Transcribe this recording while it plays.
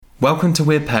Welcome to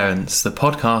Weird Parents, the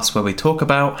podcast where we talk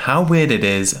about how weird it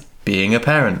is being a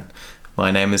parent.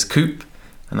 My name is Coop,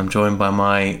 and I'm joined by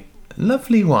my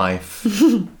lovely wife,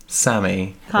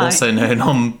 Sammy, Hi. also known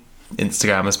on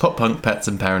Instagram as Pop Punk Pets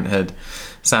and Parenthood.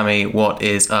 Sammy, what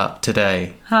is up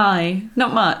today? Hi.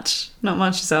 Not much. Not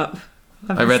much is up.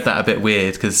 I read that a bit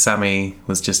weird because Sammy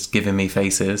was just giving me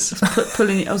faces.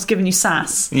 I was giving you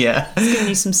sass. Yeah. I was giving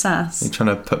you some sass. You're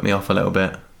trying to put me off a little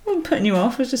bit. I wasn't putting you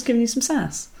off. I was just giving you some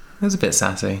sass. It was a bit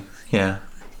sassy, yeah.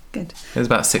 Good. It was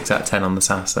about 6 out of 10 on the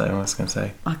sass, though, I was going to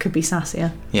say. I could be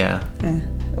sassier. Yeah. Yeah.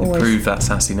 Always. Improve that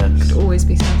sassiness. Could always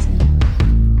be sassier.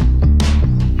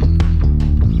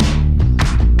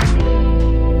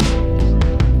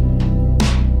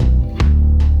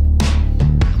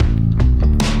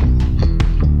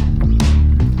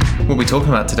 What are we talking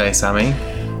about today, Sammy?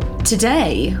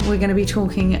 Today, we're going to be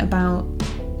talking about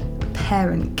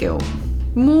parent guilt.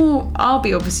 I'll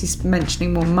be obviously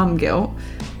mentioning more mum guilt,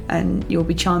 and you'll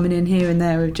be chiming in here and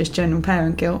there with just general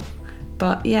parent guilt.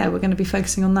 But yeah, we're going to be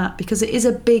focusing on that because it is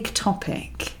a big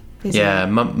topic. Yeah, It?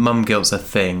 mum guilt's a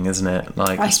thing, isn't it?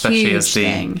 Like, A especially huge as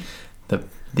thing. the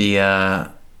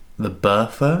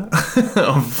birther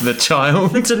of the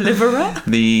child, The deliverer,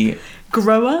 the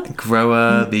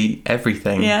grower, the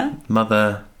everything. Yeah.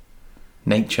 Mother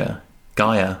Nature,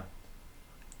 Gaia.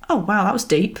 Oh wow, that was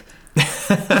deep.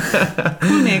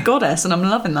 Calling me a goddess, and I'm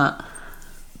loving that.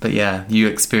 But yeah, you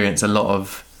experience a lot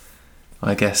of,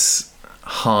 I guess,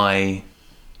 high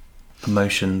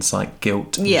emotions like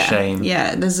guilt and shame.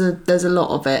 Yeah, there's a lot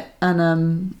of it,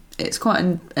 and it's quite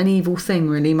an evil thing,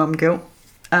 really, mum guilt.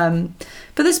 But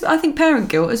there's, I think, parent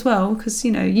guilt as well, because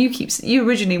you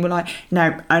originally were like,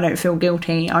 no, I don't feel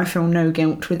guilty. I feel no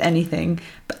guilt with anything,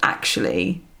 but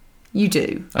actually, you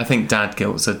do. I think dad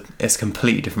guilt's it's a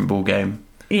completely different ball game.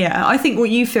 Yeah, I think what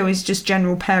you feel is just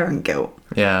general parent guilt.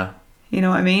 Yeah. You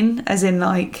know what I mean? As in,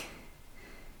 like,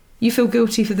 you feel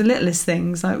guilty for the littlest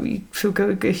things. Like, you feel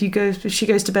good if she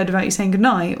goes to bed without you saying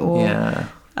goodnight, or Yeah.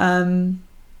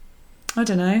 I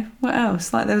don't know what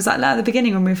else. Like, there was that at the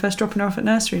beginning when we were first dropping her off at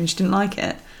nursery and she didn't like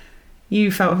it.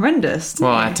 You felt horrendous. Didn't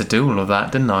Well, you? I had to do all of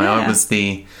that, didn't I? Yeah. I was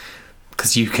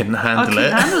because you couldn't handle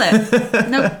I couldn't handle it.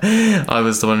 No. I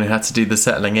was the one who had to do the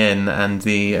settling in and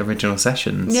the original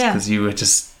sessions. Yeah. Because you were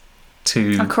just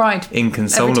too I cried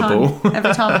inconsolable.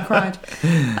 Every time I cried.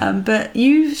 But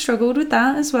you struggled with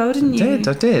that as well, didn't you?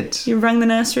 I did. You rang the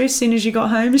nursery as soon as you got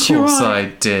home. Is Of she all course right? I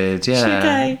did, yeah. Is she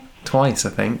okay? Twice,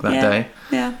 I think, that day.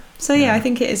 Yeah. So yeah, I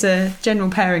think it is a general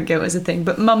parent guilt as a thing,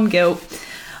 but mum guilt,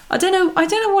 I don't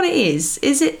know what it is.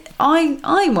 Is it?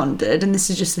 I wondered, and this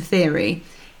is just a theory,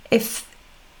 if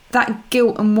that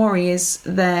guilt and worry is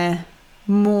there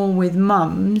more with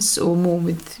mums or more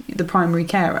with the primary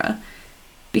carer,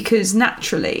 because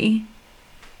naturally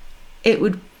it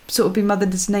would sort of be Mother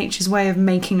Nature's way of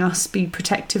making us be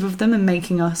protective of them and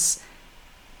making us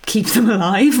keep them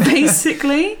alive,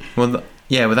 basically. Well,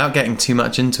 yeah, without getting too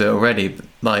much into it already,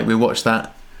 like, we watched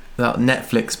that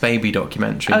Netflix baby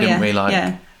documentary, didn't we?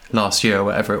 Like, last year or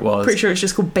whatever it was. Pretty sure it's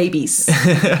just called Babies.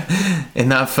 In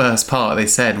that first part, they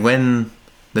said when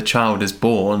the child is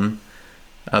born,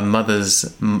 a mother's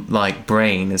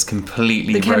brain is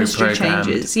completely The chemistry reprogrammed.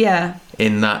 changes, yeah.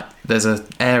 In that there's an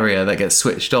area that gets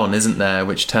switched on, isn't there,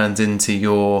 which turns into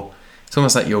it's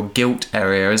almost like your guilt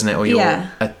area, isn't it? Or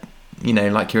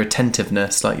like your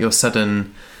attentiveness, like you're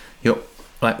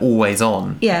like always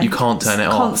on. Yeah. You can't turn it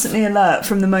off. Constantly alert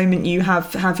from the moment you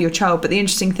have your child. But the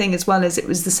interesting thing as well is it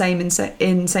was the same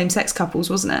in same-sex couples,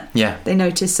 wasn't it? Yeah. They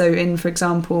noticed, so in, for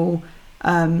example,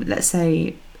 let's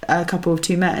say a couple of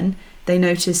two men, they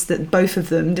noticed that both of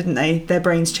them, didn't they? Their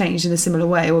brains changed in a similar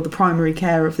way, or the primary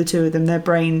care of the two of them, their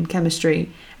brain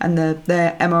chemistry and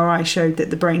their MRI showed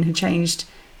that the brain had changed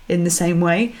in the same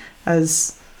way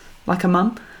as like a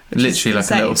mum. Literally like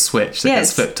a little switch that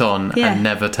gets flipped on and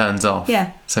never turns off.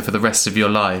 Yeah. So for the rest of your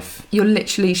life, you're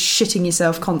literally shitting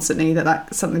yourself constantly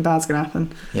that something bad's going to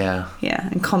happen. Yeah. Yeah,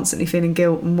 and constantly feeling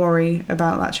guilt and worry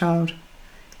about that child.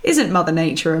 Isn't Mother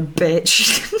Nature a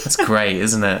bitch? That's great,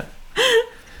 isn't it?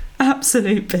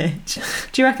 Absolute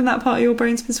bitch. Do you reckon that part of your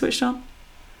brain's been switched on?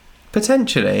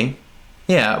 Potentially.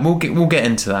 Yeah, we'll get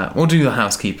into that. We'll do the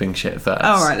housekeeping shit first.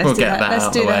 All right, let's do get that. out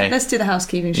of the way. Let's do the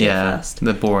housekeeping shit first.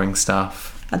 The boring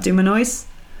stuff. I'll do my noise.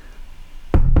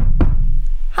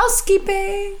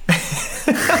 Housekeeping.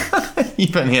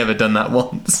 You've only ever done that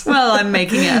once. Well, I'm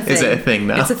making it a thing. Is it a thing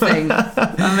now? It's a thing.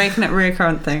 I'm making it a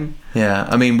reoccurrent thing. Yeah,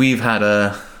 I mean, we've had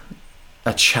a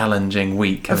challenging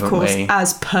week, haven't we? Of course,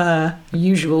 as per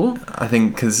usual. I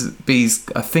think because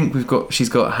she's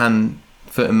got hand,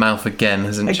 foot and mouth again,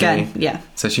 hasn't she? Again, yeah.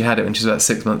 So she had it when she was about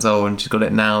 6 months old, and she's got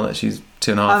it now that she's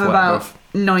 2.5.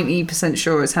 90%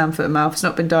 sure it's hand, foot and mouth. It's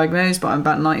not been diagnosed, but I'm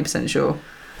about 90% sure.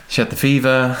 She had the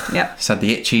fever. Yeah. She's had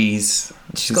the itchies.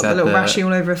 She's got the little rashy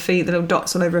all over her feet, the little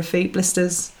dots all over her feet,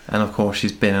 blisters. And of course,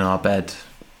 she's been in our bed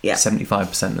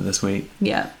 75% of this week.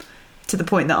 Yeah. To the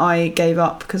point that I gave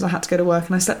up because I had to go to work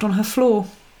and I slept on her floor.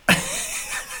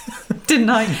 Didn't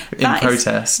I? In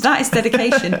protest. That is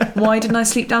dedication. Why didn't I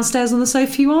sleep downstairs on the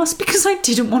sofa, you ask? Because I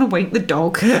didn't want to wake the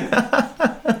dog.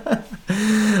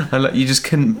 You just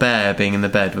couldn't bear being in the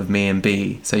bed with me and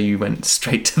B, so you went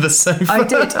straight to the sofa. I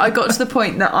did. I got to the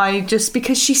point that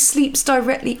because she sleeps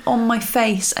directly on my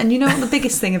face, and you know what the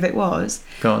biggest thing of it was?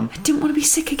 Go on. I didn't want to be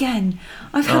sick again.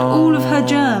 I've had all of her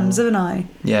germs, haven't I?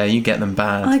 Yeah, you get them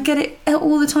bad. I get it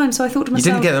all the time, so I thought to myself...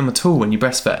 You didn't get them at all when you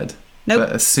breastfed? Nope.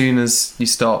 But as soon as you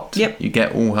stopped, you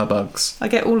get all her bugs. I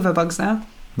get all of her bugs now,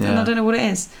 and I don't know what it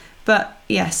is. But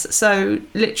yes, so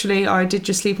literally I did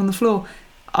just sleep on the floor.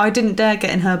 I didn't dare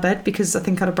get in her bed because I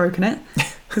think I'd have broken it,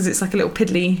 because it's like a little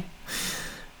piddly...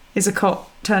 Is a cot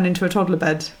turned into a toddler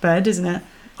bed, isn't it?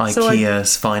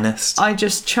 IKEA's finest. I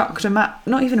just chucked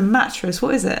not even a mattress,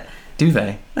 what is it?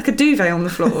 Duvet. Like a duvet on the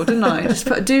floor, didn't I? Just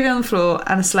put a duvet on the floor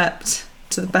and I slept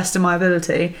to the best of my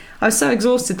ability. I was so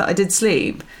exhausted that I did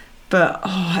sleep, but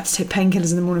I had to take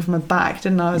painkillers in the morning for my back,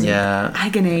 didn't I? I was in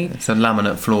agony. It's a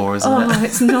laminate floor, isn't it? Oh,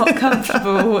 it's not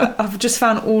comfortable. I've just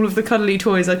found all of the cuddly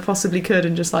toys I possibly could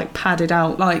and just like padded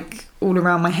out like all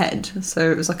around my head.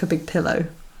 So it was like a big pillow.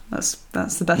 That's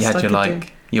the best I could do.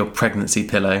 Your pregnancy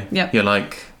pillow. Yep. Your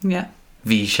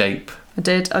V shape. I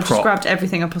did. I just grabbed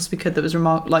everything I possibly could that was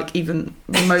even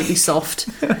remotely soft.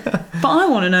 But I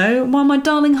want to know why my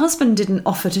darling husband didn't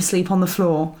offer to sleep on the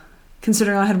floor,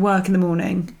 considering I had work in the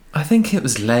morning. I think it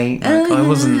was late. I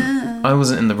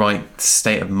wasn't in the right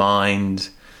state of mind.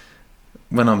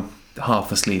 When I'm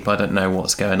half asleep, I don't know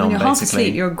what's going on. When you're half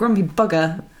asleep, you're a grumpy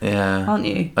bugger. Yeah, aren't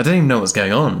you? I don't even know what's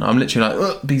going on. I'm literally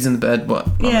like, Bee's in the bed. What?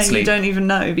 I'm asleep. You don't even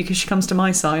know because she comes to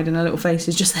my side and her little face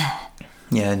is just there.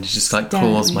 Yeah, and she just like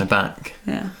claws my back.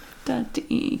 Yeah,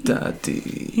 daddy. Yeah,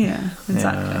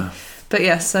 exactly. Yeah. But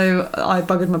yeah, so I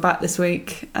buggered my back this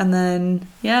week, and then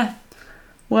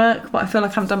work. But I feel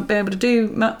like I haven't been able to do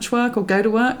much work or go to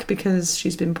work because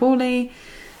she's been poorly.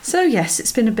 So yes,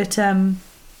 it's been a bit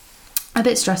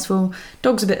stressful.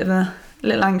 Dog's a bit of a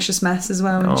little anxious mess as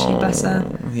well, and she, bless her,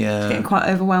 she's getting quite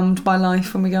overwhelmed by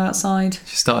life when we go outside.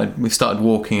 We've started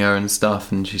walking her and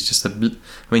stuff, and she's just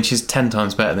she's 10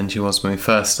 times better than she was when we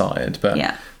first started, but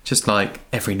just like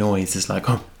every noise is like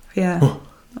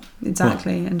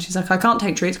exactly. And she's like, I can't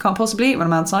take treats, can't possibly eat when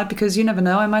I'm outside because you never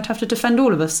know, I might have to defend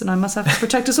all of us and I must have to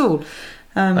protect us all.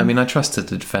 I trust her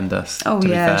to defend us. Oh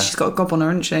yeah, she's got a gob on her,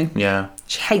 hasn't she? Yeah.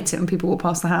 She hates it when people walk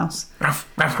past the house.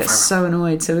 She gets so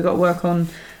annoyed. So we've got to work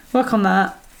on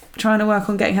that. Trying to work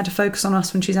on getting her to focus on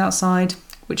us when she's outside,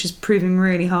 which is proving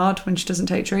really hard when she doesn't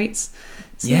take treats.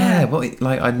 So,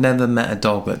 I'd never met a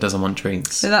dog that doesn't want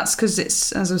treats. So that's because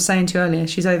it's, as I was saying to you earlier,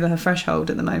 she's over her threshold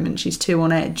at the moment. She's too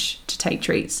on edge to take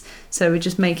treats. So we're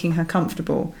just making her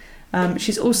comfortable.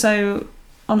 She's also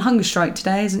on hunger strike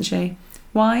today, isn't she?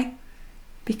 Why?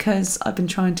 Because I've been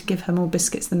trying to give her more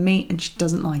biscuits than meat and she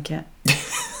doesn't like it.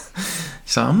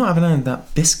 So I'm not having any of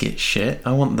that biscuit shit.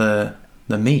 I want the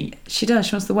meat. She does.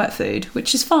 She wants the wet food,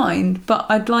 which is fine, but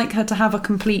I'd like her to have a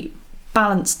complete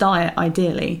balanced diet,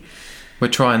 ideally. We're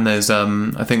trying those, I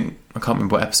can't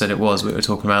remember what episode it was, we were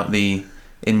talking about the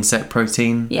insect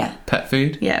protein pet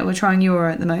food. Yeah, we're trying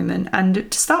Eura at the moment.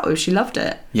 And to start with, she loved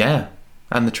it. Yeah.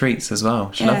 And the treats as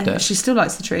well. She loved it. She still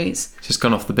likes the treats. She's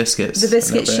gone off the biscuits. The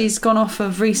biscuits she's gone off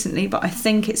of recently, but I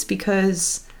think it's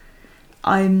because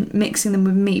I'm mixing them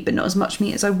with meat, but not as much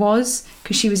meat as I was,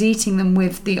 because she was eating them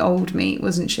with the old meat,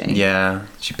 wasn't she? Yeah.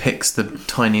 She picks the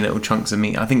tiny little chunks of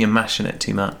meat. I think you're mashing it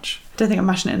too much. I don't think I'm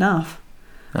mashing it enough.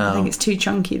 Oh. I think it's too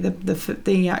chunky,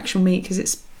 the actual meat, because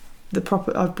it's the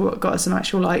proper... I've got some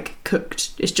actual, like,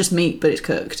 cooked... It's just meat, but it's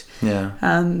cooked. Yeah.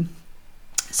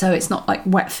 So it's not like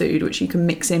wet food, which you can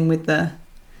mix in with the...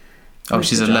 Oh,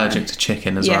 she's allergic to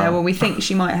chicken as well. Yeah, well, we think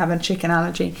she might have a chicken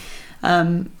allergy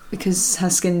because her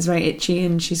skin's very itchy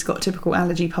and she's got typical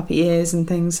allergy puppy ears and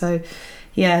things. So,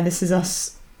 yeah, this is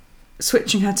us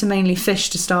switching her to mainly fish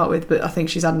to start with, but I think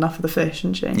she's had enough of the fish,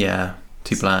 hasn't she? Yeah,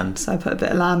 too bland. So I put a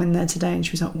bit of lamb in there today and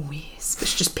she was like, oh, yes. But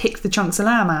she just picked the chunks of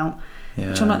lamb out.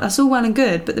 Yeah. Which I'm like, that's all well and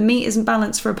good, but the meat isn't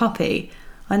balanced for a puppy.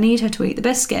 I need her to eat the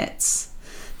biscuits.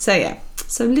 So, yeah.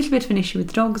 So a little bit of an issue with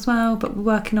the dog as well, but we're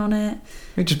working on it.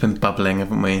 We've just been bubbling,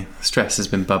 haven't we? Stress has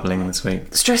been bubbling this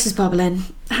week. Stress is bubbling.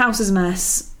 House is a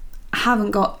mess. I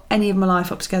haven't got any of my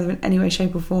life up together in any way,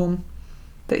 shape or form.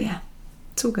 But yeah,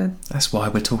 it's all good. That's why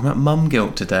we're talking about mum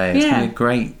guilt today. It's going to be a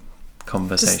great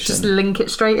conversation. Just link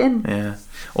it straight in. Yeah.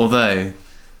 Although,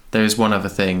 there is one other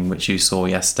thing which you saw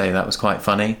yesterday that was quite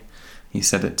funny. You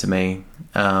said it to me.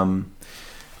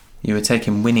 You were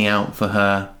taking Winnie out for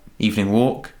her evening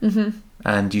walk,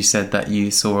 and you said that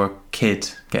you saw a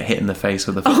kid get hit in the face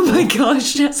with a football. Oh my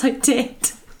gosh, yes, I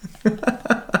did.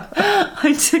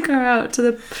 I took her out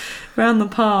around the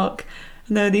park,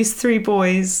 and there were these 3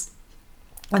 boys,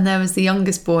 and there was the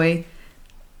youngest boy,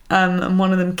 and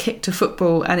one of them kicked a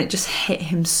football, and it just hit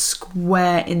him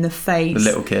square in the face. The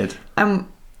little kid.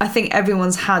 I think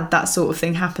everyone's had that sort of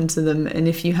thing happen to them, and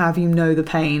if you have, you know the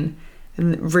pain,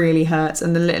 and it really hurts.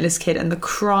 And the littlest kid, and the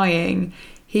crying,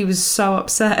 he was so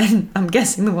upset, and I'm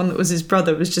guessing the one that was his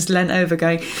brother was just leant over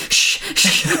going, shh,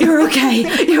 shh, you're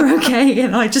okay,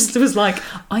 and I just was like,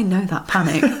 I know that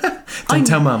panic. Don't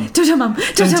tell mum. Don't tell mum.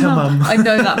 I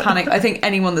know that panic. I think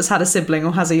anyone that's had a sibling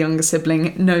or has a younger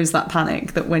sibling knows that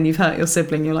panic, that when you've hurt your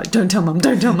sibling, you're like, don't tell mum.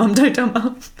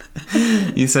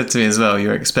 You said to me as well,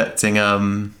 you're expecting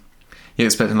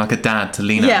like a dad to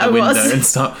lean out the window and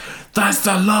start, that's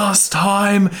the last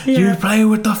time you play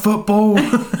with the football.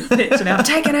 Literally, I'm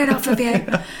taking it off of you.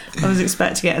 I was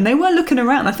expecting it, and they were looking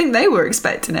around. I think they were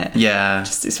expecting it. Yeah.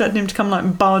 Just expecting him to come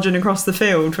like barging across the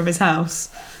field from his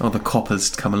house. Or the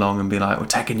coppers to come along and be like, we're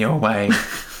taking you away.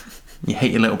 You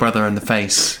hit your little brother in the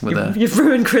face with You've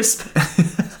ruined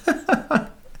Christmas.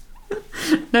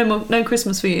 No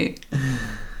Christmas for you.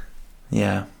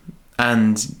 Yeah.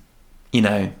 And, you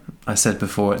know, I said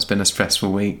before, it's been a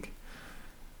stressful week.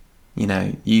 You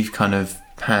know, you've kind of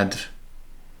had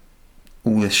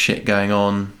all this shit going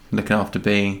on, looking after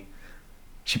Bea.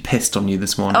 She pissed on you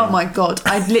this morning. Oh my God.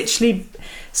 I literally...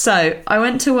 So, I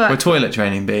went to work... We're toilet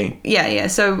training Bea. Yeah.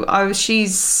 So,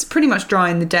 she's pretty much dry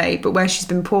in the day, but where she's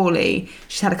been poorly,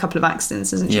 she's had a couple of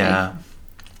accidents, hasn't she? Yeah.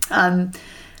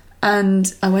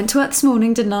 And I went to work this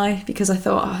morning, didn't I? Because I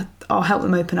thought, I'll help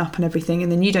them open up and everything,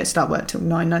 and then you don't start work till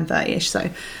 9:30ish. So,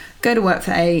 go to work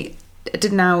for 8. I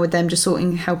did an hour with them, just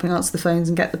helping answer the phones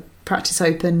and get the practice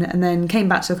open, and then came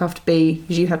back to look after Bea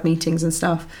because you had meetings and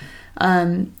stuff.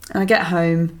 And I get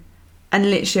home, and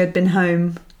literally I'd been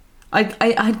home.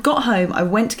 I'd got home, I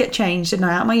went to get changed, didn't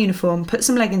I, out of my uniform, put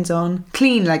some leggings on,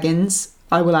 clean leggings,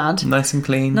 I will add. Nice and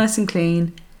clean.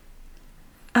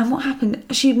 And what happened?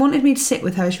 She wanted me to sit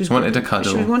with her. She wanted a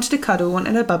cuddle. She wanted a cuddle,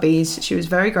 wanted her bubbies. She was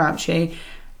very grouchy.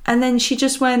 And then she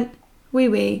just went, wee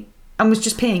wee, and was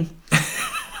just peeing.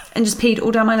 And just peed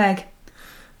all down my leg.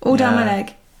 Down my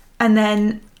leg. And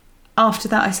then after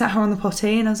that, I sat her on the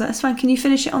potty and I was like, that's fine, can you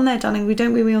finish it on there, darling? We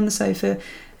don't wee-wee on the sofa.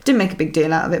 I didn't make a big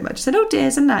deal out of it, but I just said, oh dear,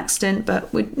 it's an accident,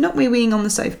 but we're not wee-weeing on the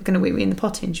sofa, we're going to wee-wee in the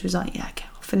potty. And she was like, yeah, okay,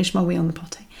 I'll finish my wee on the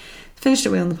potty. Finished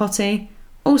a wee on the potty.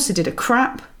 Also did a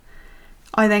crap.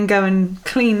 I then go and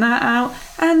clean that out,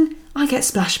 and I get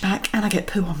splashback and I get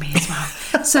poo on me as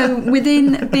well. So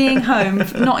within being home,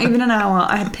 not even an hour,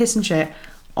 I had piss and shit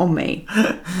on me.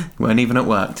 Weren't even at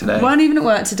work today.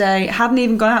 Hadn't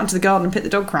even gone out into the garden and picked the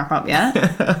dog crap up yet.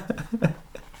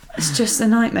 It's just a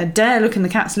nightmare. Dare look in the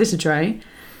cat's litter tray.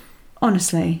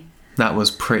 Honestly. That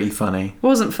was pretty funny.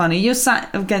 Wasn't funny. You're sat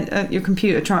at your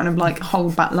computer trying to like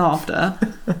hold back laughter.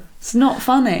 It's not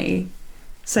funny.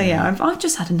 So yeah, I've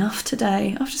just had enough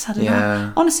today. I've just had enough.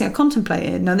 Yeah. Honestly, I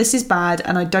contemplated. Now this is bad,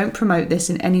 and I don't promote this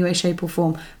in any way, shape, or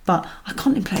form. But I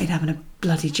contemplated having a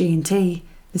bloody G&T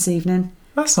this evening.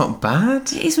 That's not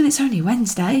bad. It is when it's only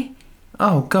Wednesday.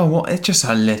 Oh God, what? It's just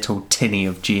a little tinny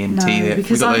of G&T. No,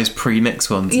 we've got those pre-mixed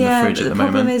ones in the fridge at the moment.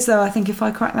 The problem is though, I think if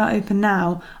I crack that open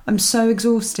now, I'm so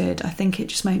exhausted. I think it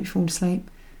just makes me fall asleep.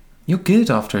 You're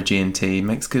good after a G&T.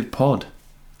 Makes good pod.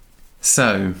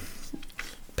 So,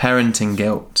 parenting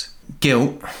guilt.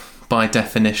 Guilt, by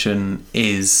definition,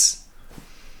 is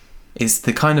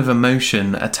the kind of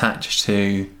emotion attached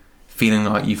to feeling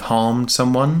like you've harmed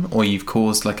someone or you've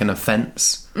caused like an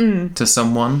offence to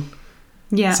someone.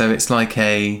 Yeah. So it's like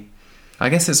I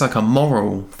guess it's like a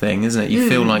moral thing, isn't it? You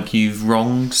feel like you've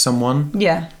wronged someone.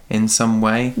 Yeah. In some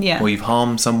way. Yeah. Or you've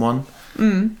harmed someone.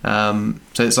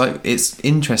 So it's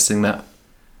interesting that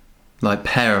like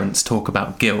parents talk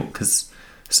about guilt, because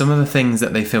some of the things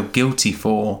that they feel guilty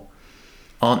for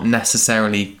aren't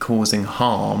necessarily causing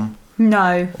harm.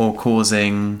 No. Or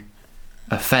causing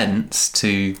offence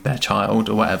to their child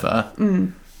or whatever.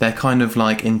 They're kind of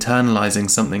like internalising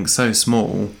something so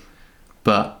small,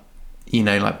 but you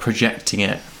know, like projecting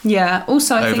it. Yeah.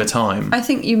 Also, over time. I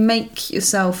think you make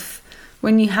yourself,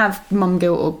 when you have mum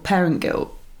guilt or parent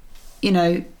guilt, you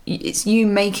know, it's you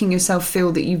making yourself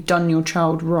feel that you've done your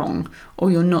child wrong,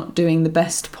 or you're not doing the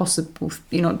best possible.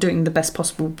 You're not doing the best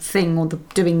possible thing, or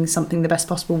doing something the best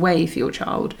possible way for your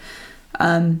child.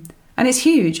 And it's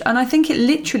huge. And I think it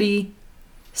literally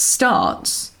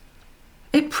starts.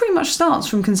 It pretty much starts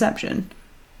from conception.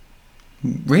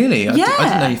 Really? I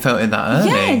didn't know you felt it that early.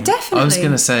 Yeah, definitely. I was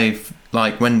going to say,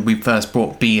 like, when we first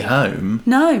brought B home.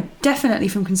 No, definitely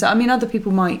from consent. I mean, other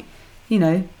people might, you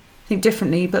know, think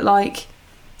differently, but, like,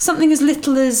 something as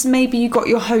little as maybe you got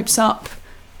your hopes up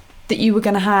that you were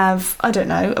going to have, I don't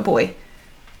know, a boy.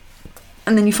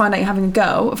 And then you find out you're having a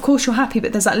girl. Of course you're happy,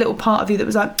 but there's that little part of you that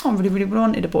was like, oh, I really, really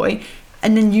wanted a boy.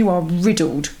 And then you are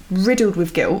riddled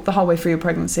with guilt the whole way through your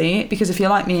pregnancy, because if you're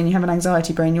like me and you have an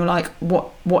anxiety brain, you're like,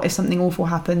 what if something awful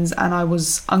happens and I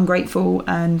was ungrateful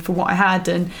and for what I had?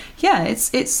 And yeah,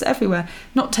 it's everywhere.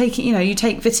 Not taking, you know, you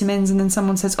take vitamins and then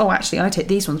someone says, oh, actually I take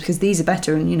these ones because these are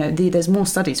better, and you know, there's more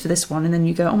studies for this one, and then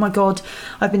you go, oh my god,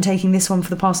 I've been taking this one for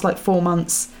the past like 4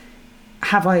 months.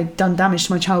 Have I done damage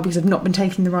to my child because I've not been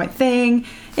taking the right thing?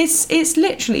 It's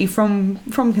literally from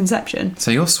conception. So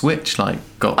your switch got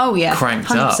cranked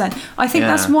 100%. up. I think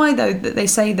that's why though that they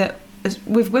say that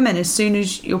with women, as soon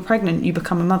as you're pregnant, you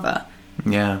become a mother.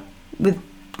 Yeah. With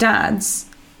dads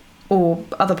or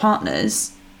other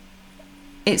partners,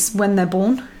 it's when they're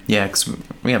born. Yeah, because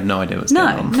we have no idea what's going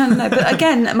on. No. But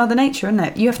again, Mother Nature, isn't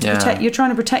it? You have to protect. You're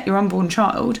trying to protect your unborn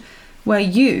child, where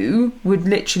you would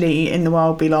literally in the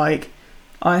wild be like,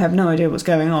 I have no idea what's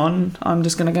going on. I'm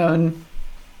just going to go and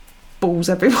balls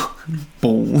everyone.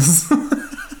 Balls.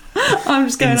 I'm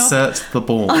just going Insert the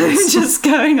balls. I'm just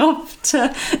going off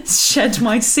to shed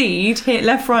my seed, hit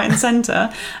left, right, and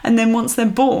centre, and then once they're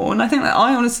born,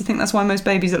 I honestly think that's why most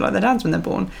babies look like their dads when they're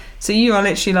born. So you are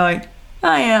literally like,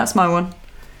 oh yeah, that's my one.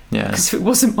 Yeah. Because if it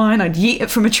wasn't mine, I'd yeet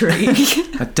it from a tree.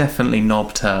 I definitely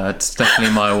knobbed her. It's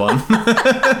definitely my one.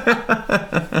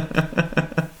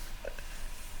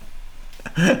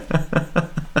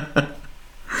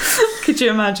 Could you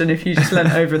imagine if you just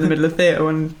leant over in the middle of theatre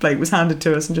when Blake was handed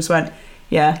to us and just went,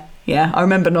 yeah, I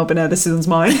remember knobbing her, this one's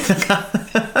mine.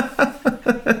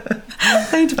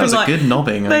 That was a good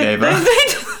knobbing I gave her.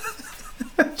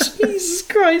 Jesus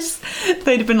Christ.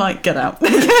 They'd have been like, get out.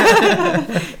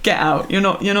 Get out. We're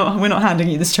not handing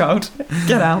you this child.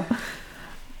 Get out.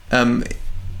 The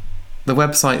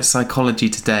website Psychology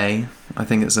Today, I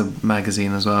think it's a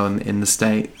magazine as well in the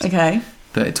States. Okay.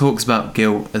 But it talks about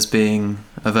guilt as being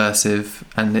aversive,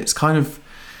 and it's kind of,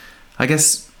 I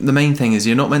guess the main thing is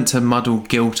you're not meant to muddle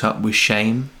guilt up with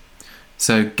shame.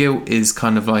 So guilt is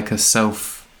kind of like a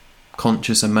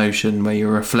self-conscious emotion where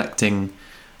you're reflecting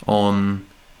on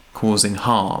causing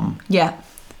harm. Yeah.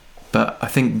 But I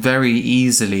think very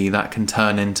easily that can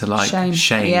turn into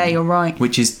shame. Yeah, you're right.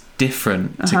 Which is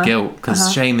different to guilt,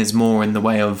 because shame is more in the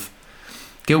way of,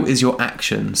 guilt is your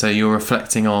action, so you're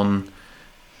reflecting on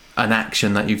an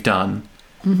action that you've done,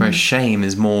 whereas shame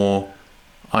is more,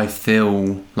 I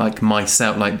feel like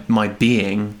myself, like my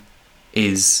being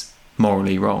is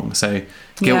morally wrong. So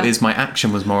guilt is my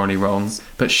action was morally wrong,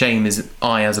 but shame is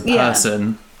I as a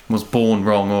person was born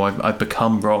wrong, or I've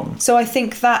become wrong. So I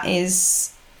think that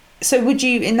is, so would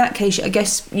you, in that case, I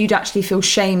guess you'd actually feel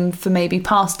shame for maybe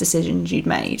past decisions you'd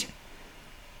made,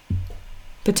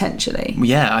 potentially.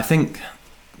 Yeah, I think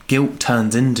guilt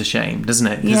turns into shame, doesn't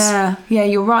it? Yeah,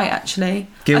 you're right, actually.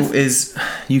 Guilt is,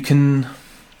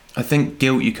 I think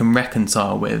guilt you can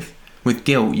reconcile with. With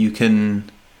guilt you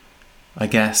can, I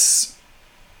guess,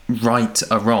 right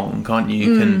a wrong, can't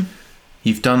you?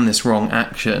 You've done this wrong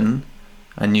action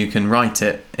and you can right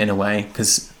it in a way,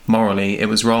 because morally it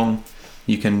was wrong.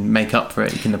 You can make up for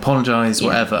it, you can apologise,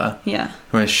 whatever. Yeah.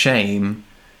 Whereas shame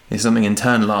is something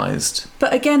internalised.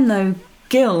 But again though,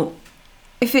 guilt,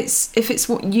 if it's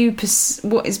what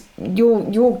is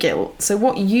your guilt, so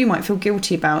what you might feel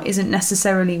guilty about isn't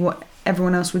necessarily what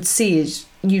everyone else would see as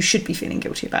you should be feeling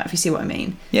guilty about, if you see what I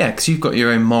mean. Yeah, because you've got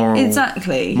your own moral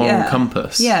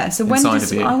compass. Yeah, so when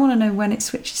I want to know when it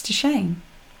switches to shame.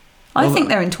 I think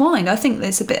they're entwined. I think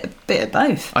there's a bit of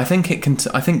both. I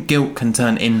think guilt can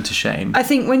turn into shame. I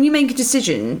think when you make a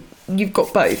decision, you've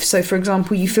got both. So, for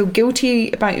example, you feel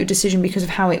guilty about your decision because of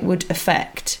how it would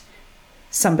affect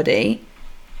somebody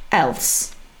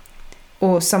else,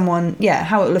 or someone. Yeah,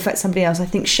 how it will affect somebody else. I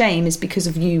think shame is because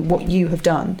of what you have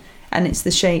done, and it's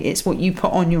the shame. It's what you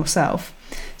put on yourself.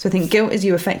 So I think guilt is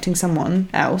you affecting someone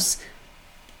else,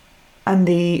 and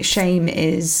the shame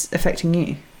is affecting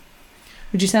you.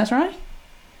 Would you say that's right?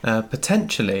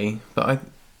 Potentially, but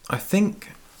I think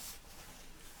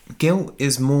guilt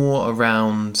is more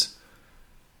around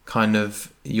kind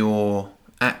of your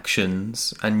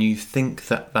actions, and you think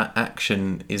that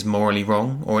action is morally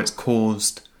wrong or it's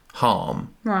caused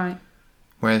harm. Right.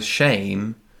 Whereas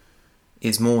shame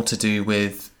is more to do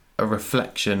with a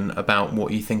reflection about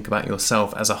what you think about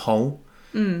yourself as a whole.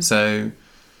 So,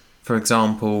 for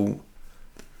example,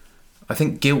 I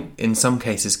think guilt in some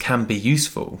cases can be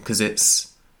useful because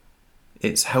it's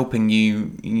it's helping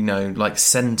you, like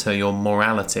center your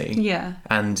morality. Yeah.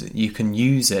 And you can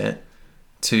use it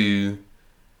to,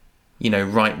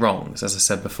 right wrongs, as I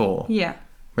said before. Yeah.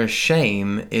 Whereas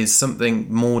shame is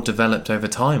something more developed over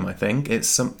time, I think. It's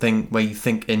something where you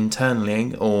think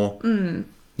internally, or,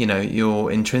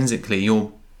 you're intrinsically,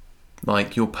 your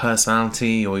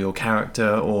personality or your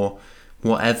character or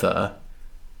whatever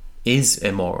is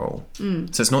immoral.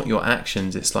 So it's not your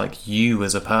actions, it's like you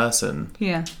as a person.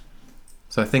 Yeah.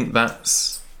 So I think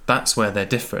that's where they're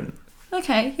different.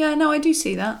 Okay, yeah, no, I do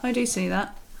see that.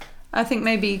 I think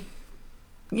maybe,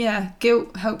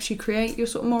 guilt helps you create your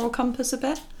sort of moral compass a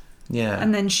bit. Yeah.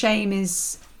 And then shame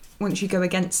is once you go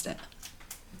against it.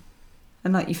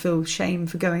 And like you feel shame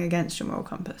for going against your moral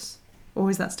compass.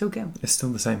 Or is that still guilt? It's still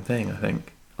the same thing, I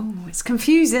think. Oh, it's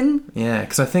confusing. Yeah,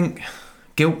 because I think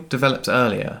guilt develops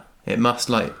earlier. It must,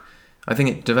 I think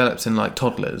it develops in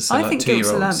toddlers. So I think guilt's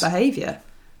a learned behaviour.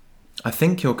 I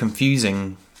think you're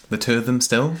confusing the two of them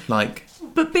still.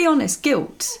 But be honest,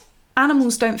 guilt.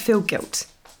 Animals don't feel guilt.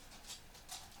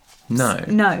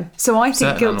 No. So I think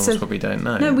certain guilt's animals probably don't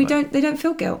know. No, we don't. They don't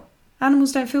feel guilt.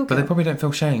 Animals don't feel guilt. But they probably don't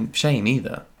feel shame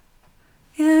either.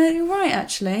 Yeah, you're right.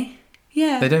 Actually,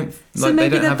 yeah. They don't. So they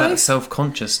don't have that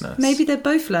self-consciousness. Maybe they're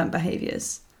both learnt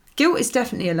behaviours. Guilt is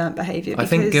definitely a learnt behaviour. I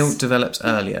think guilt develops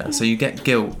earlier. So you get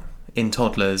guilt in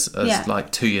toddlers as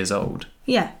 2 years old.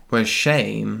 Yeah. Whereas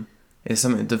shame is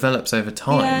something that develops over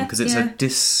time because it's a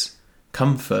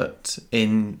discomfort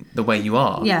in the way you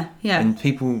are. Yeah, yeah. And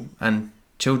people and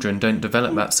children don't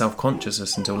develop that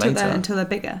self-consciousness until later. Until they're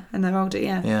bigger and they're older,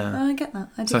 yeah. Yeah. Oh, I get that.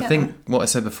 I think what I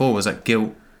said before was that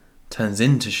guilt turns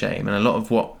into shame, and a lot of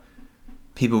what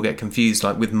people get confused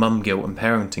with mum guilt and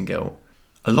parenting guilt,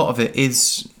 a lot of it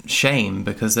is shame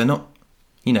because they're not,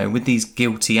 with these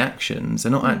guilty actions,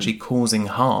 they're not actually causing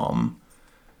harm.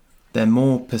 They're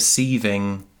more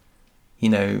perceiving,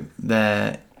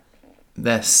 their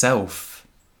self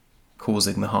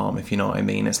causing the harm, if you know what I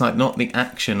mean. It's not the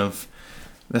action of,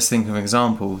 let's think of an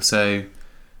example. So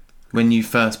when you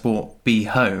first brought B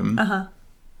home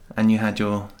and you had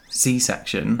your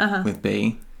C-section with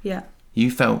B,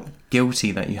 you felt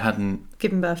guilty that you hadn't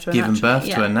given birth to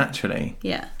her naturally.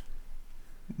 Yeah.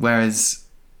 Whereas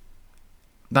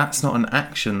that's not an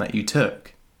action that you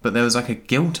took, but there was a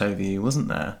guilt over you, wasn't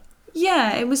there?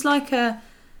 Yeah, it was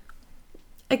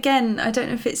again, I don't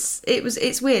know if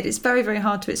it's weird. It's very, very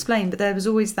hard to explain, but there was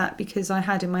always that because I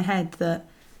had in my head that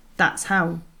that's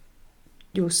how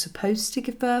you're supposed to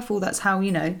give birth, or that's how,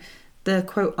 the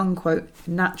quote unquote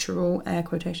natural, air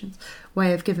quotations,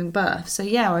 way of giving birth. So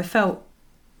yeah, I felt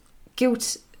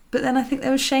guilt, but then I think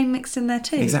there was shame mixed in there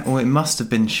too. Exactly. Well, it must have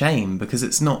been shame because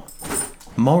it's not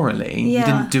morally, you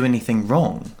didn't do anything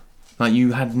wrong.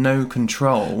 You had no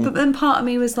control. But then part of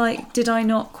me was did I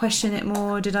not question it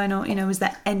more? Did I not,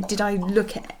 did I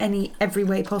look at every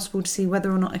way possible to see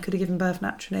whether or not I could have given birth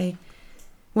naturally?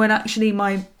 When actually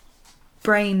my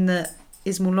brain that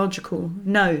is more logical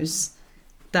knows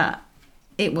that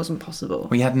it wasn't possible.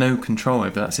 We had no control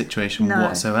over that situation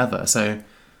whatsoever. So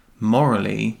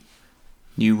morally,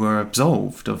 you were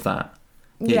absolved of that.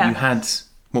 Yet you had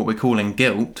what we're calling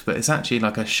guilt, but it's actually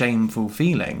a shameful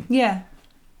feeling. Yeah.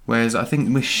 Whereas I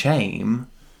think with shame,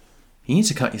 you need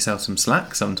to cut yourself some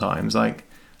slack sometimes. A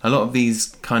lot of these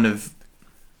kind of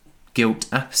guilt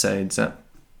episodes that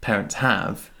parents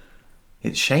have,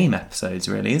 it's shame episodes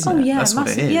really, isn't it? That's what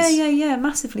it is. Yeah,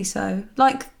 massively so.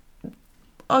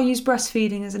 I'll use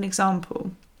breastfeeding as an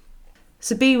example.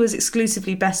 So B was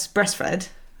exclusively breastfed.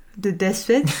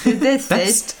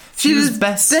 She was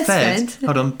best fed.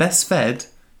 Hold on, best fed,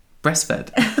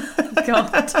 breastfed.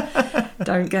 God,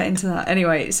 don't get into that.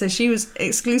 Anyway, so she was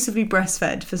exclusively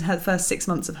breastfed for her first 6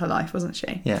 months of her life, wasn't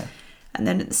she? Yeah. And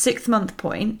then at the 6th month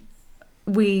point,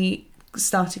 we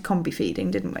started combi feeding,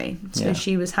 didn't we? So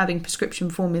she was having prescription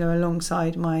formula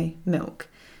alongside my milk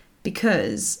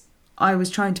because I was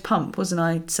trying to pump, wasn't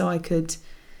I? So I could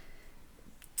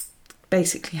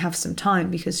basically have some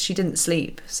time because she didn't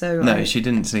sleep. She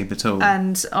didn't sleep at all.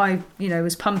 And I,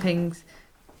 was pumping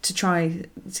to try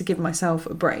to give myself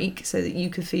a break so that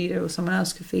you could feed her or someone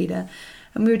else could feed her.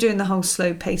 And we were doing the whole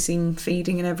slow pacing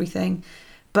feeding and everything.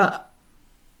 But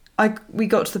we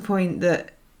got to the point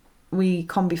that we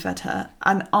combi fed her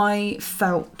and I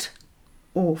felt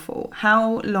awful.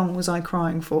 How long was I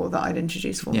crying for that I'd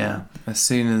introduced formula? Yeah, as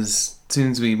soon as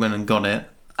we went and got it.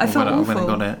 I felt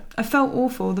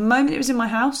awful. The moment it was in my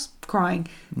house, crying.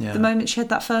 Yeah. The moment she had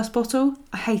that first bottle,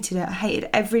 I hated it. I hated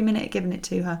every minute of giving it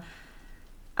to her.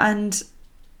 And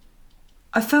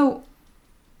I felt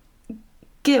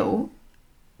guilt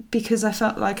because I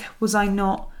felt was I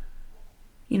not,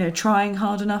 trying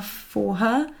hard enough for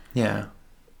her? Yeah.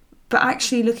 But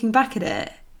actually looking back at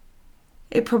it,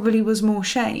 it probably was more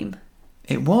shame.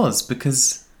 It was,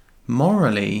 because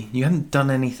morally you hadn't done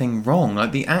anything wrong.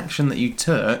 Like, the action that you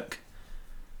took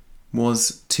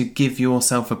was to give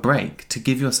yourself a break, to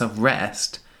give yourself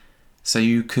rest so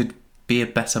you could be a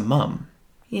better mum.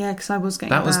 Yeah, because I was getting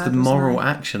that was bad, the moral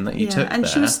action that you took and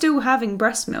there. she was still having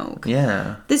breast milk.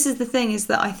 Yeah. This is the thing, is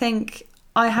that I think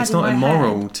I had it's in not my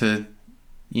immoral head, to,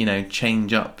 you know,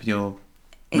 change up your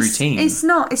routine. It's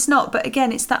not. But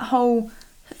again, it's that whole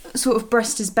sort of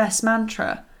breast is best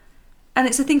mantra. And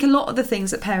it's, I think, a lot of the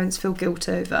things that parents feel guilt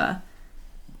over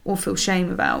or feel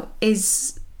shame about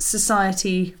is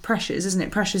society pressures, isn't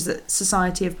it? Pressures that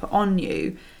society have put on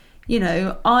you. You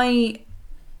know,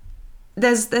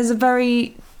 there's a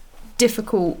very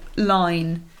difficult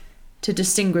line to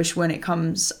distinguish when it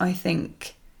comes, I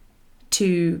think,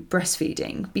 to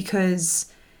breastfeeding,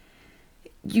 because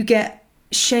you get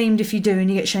shamed if you do and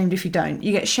you get shamed if you don't.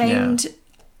 You get shamed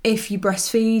if you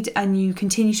breastfeed and you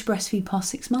continue to breastfeed past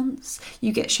 6 months.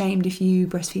 You get shamed if you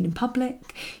breastfeed in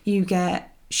public. You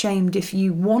get shamed if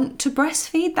you want to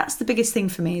breastfeed. That's the biggest thing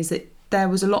for me, is that there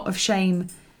was a lot of shame,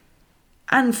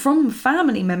 and from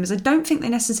family members. I don't think they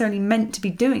necessarily meant to be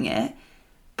doing it,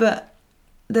 but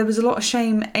there was a lot of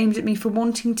shame aimed at me for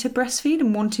wanting to breastfeed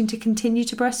and wanting to continue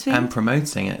to breastfeed. And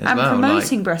promoting it as well. And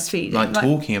promoting breastfeeding. Like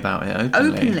talking about it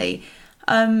openly.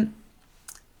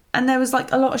 And there was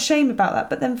like a lot of shame about that.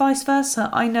 But then vice versa,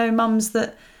 I know mums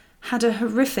that had a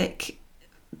horrific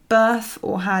birth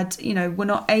or had, you know, were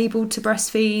not able to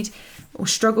breastfeed or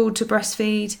struggled to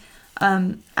breastfeed.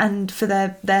 And for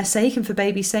their sake and for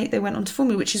baby's sake, they went on to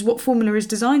formula, which is what formula is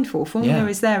designed for. Formula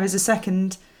is there as a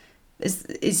second, is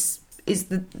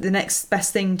the next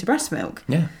best thing to breast milk.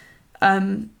 Yeah.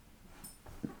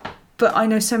 But I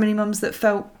know so many mums that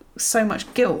felt so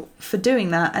much guilt for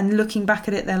doing that, and looking back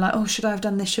at it, they're like, oh, should I have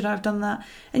done this? Should I have done that?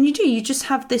 And you just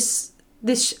have this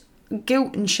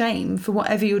guilt and shame for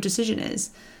whatever your decision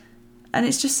is. And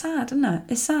it's just sad, isn't it?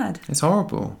 It's sad. It's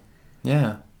horrible.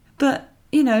 Yeah. But,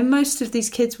 you know, most of these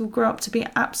kids will grow up to be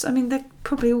they're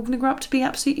probably all going to grow up to be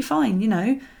absolutely fine, you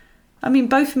know. I mean,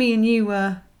 both me and you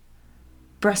were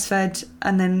breastfed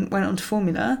and then went on to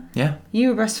formula. Yeah.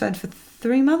 You were breastfed for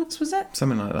 3 months, was it?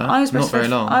 Something like that. I was not very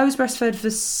long. I was breastfed for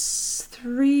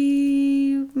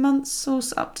 3 months or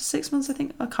up to 6 months, I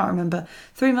think. I can't remember.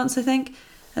 3 months, I think.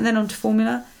 And then on to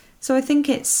formula. So I think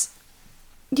it's...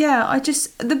 Yeah,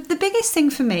 the biggest thing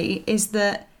for me is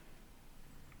that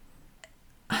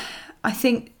I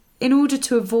think in order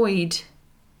to avoid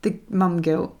the mum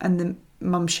guilt and the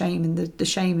mum shame and the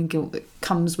shame and guilt that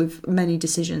comes with many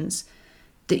decisions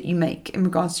that you make in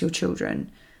regards to your children,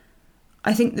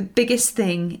 I think the biggest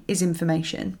thing is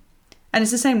information. And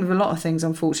it's the same with a lot of things,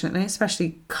 unfortunately,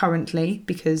 especially currently,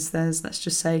 because there's, let's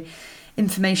just say,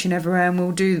 information everywhere, and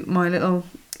we'll do my little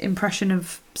impression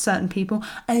of certain people.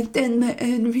 I've done my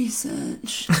own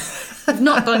research. You've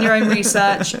not done your own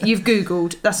research. You've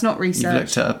Googled. That's not research. You've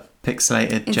looked at a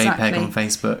pixelated JPEG on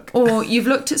Facebook. Or you've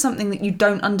looked at something that you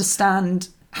don't understand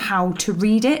how to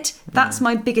read it. That's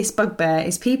my biggest bugbear,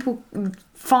 is people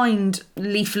find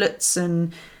leaflets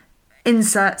and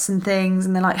inserts and things,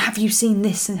 and they're like, have you seen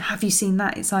this and have you seen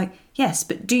that? It's like, yes,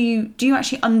 but do you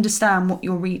actually understand what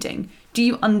you're reading? Do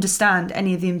you understand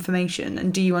any of the information?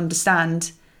 And do you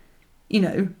understand, you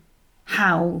know,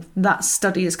 how that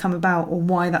study has come about, or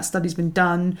why that study's been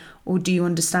done? Or do you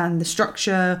understand the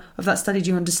structure of that study?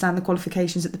 Do you understand the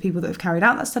qualifications that the people that have carried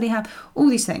out that study have? All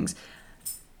these things.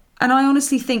 And I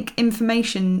honestly think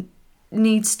information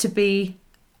needs to be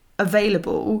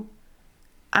available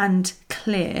and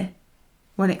clear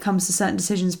when it comes to certain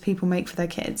decisions people make for their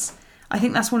kids. I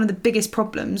think that's one of the biggest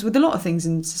problems with a lot of things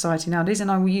in society nowadays,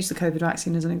 and I will use the COVID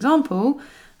vaccine as an example.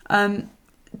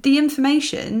 The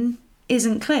information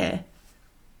isn't clear.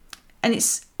 And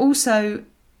it's also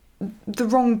the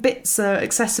wrong bits are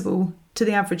accessible to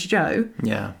the average Joe.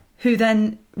 Yeah. Who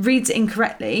then reads it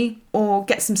incorrectly or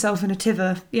gets himself in a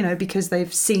tither, you know, because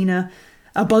they've seen a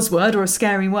buzzword or a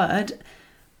scary word.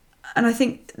 And I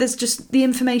think there's just, the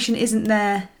information isn't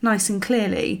there nice and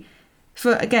clearly.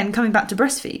 For, again, coming back to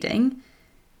breastfeeding,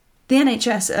 the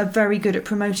NHS are very good at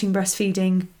promoting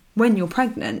breastfeeding when you're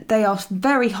pregnant. They are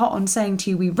very hot on saying to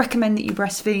you, we recommend that you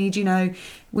breastfeed, you know,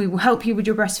 we will help you with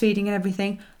your breastfeeding and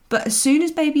everything. But as soon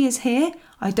as baby is here,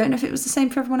 I don't know if it was the same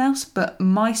for everyone else, but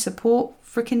my support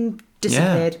freaking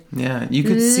disappeared. Yeah, you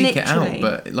could seek it out,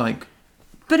 but like...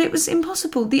 But it was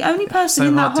impossible. The only person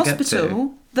in that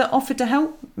hospital that offered to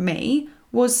help me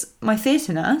was my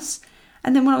theatre nurse.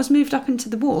 And then when I was moved up into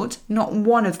the ward, not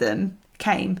one of them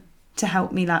came to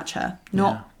help me latch her,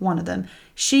 not one of them.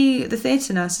 The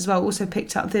theatre nurse as well, also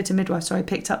theatre midwife,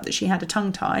 picked up that she had a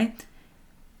tongue tie.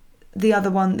 The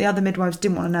other midwives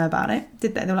didn't want to know about it,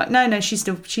 did they? They were like, no, she's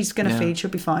going to feed,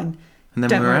 she'll be fine. And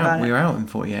then we were out in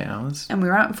 48 hours. And we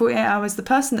were out in 48 hours. The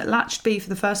person that latched B for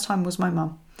the first time was my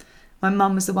mum. My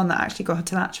mum was the one that actually got her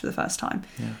to latch for the first time.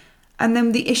 Yeah. And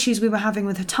then the issues we were having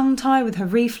with her tongue tie, with her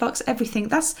reflux, everything,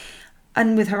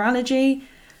 and with her allergy,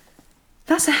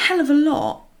 that's a hell of a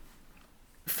lot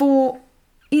for,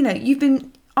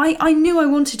 I knew I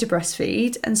wanted to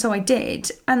breastfeed, and so I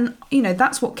did. And,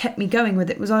 that's what kept me going with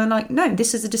it, was I like, no,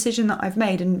 this is a decision that I've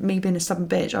made. And me being a stubborn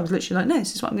bitch, I was literally like, no,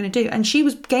 this is what I'm going to do. And she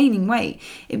was gaining weight.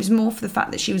 It was more for the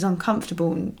fact that she was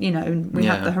uncomfortable and, and we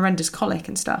had the horrendous colic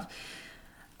and stuff.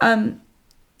 But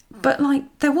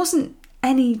there wasn't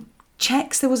any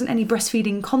checks, there wasn't any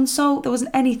breastfeeding consult, there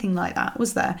wasn't anything like that,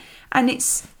 was there? And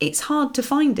it's hard to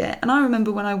find it. And I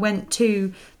remember when I went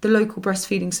to the local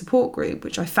breastfeeding support group,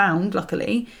 which I found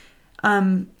luckily,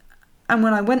 and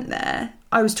when I went there,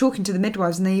 I was talking to the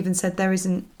midwives, and they even said there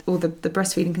isn't, or the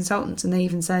breastfeeding consultants, and they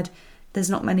even said there's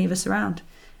not many of us around,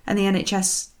 and the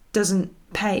NHS doesn't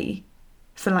pay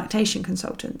for lactation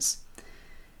consultants.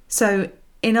 So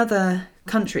in other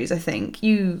countries, I think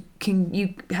you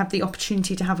have the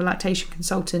opportunity to have a lactation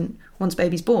consultant once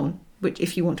baby's born, which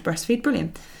if you want to breastfeed,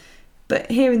 brilliant. But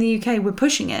here in the UK, we're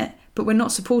pushing it, but we're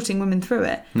not supporting women through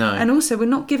it. No. And also, we're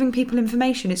not giving people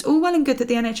information. It's all well and good that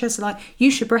the NHS are like,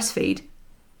 you should breastfeed.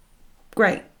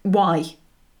 Great. Why?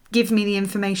 Give me the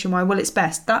information why. Well, it's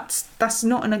best. That's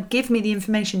not enough. Give me the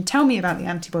information. Tell me about the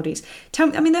antibodies. Tell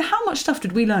me, how much stuff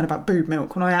did we learn about boob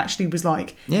milk when I actually was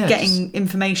getting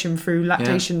information through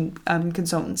lactation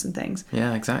consultants and things?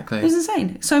 Yeah, exactly. It was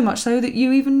insane. So much so that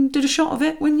you even did a shot of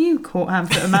it when you caught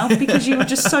hand, foot and mouth because you were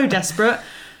just so desperate.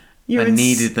 I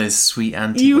needed those sweet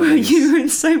antibodies. You were in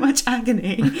so much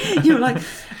agony. You were like,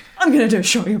 I'm going to do a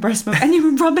shot of your breast milk. And you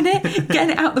were rubbing it,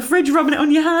 getting it out the fridge, rubbing it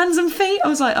on your hands and feet. I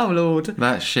was like, oh, Lord.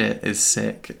 That shit is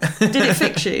sick. Did it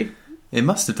fix you? It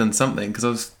must have done something,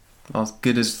 because I was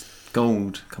good as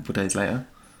gold a couple of days later.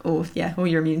 Or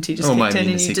your immunity just kicked in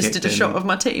and you just did a shot of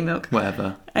my titty milk.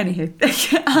 Whatever. Anywho.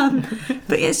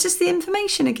 But it's just the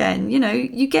information again.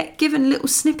 You get given little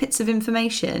snippets of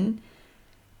information,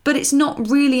 but it's not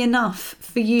really enough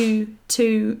for you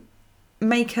to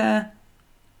make a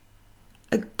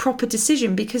proper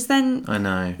decision, because then I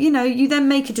know you then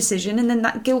make a decision, and then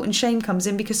that guilt and shame comes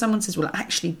in because someone says, well,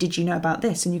 actually, did you know about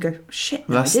this? And you go, shit,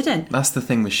 no, I didn't. That's the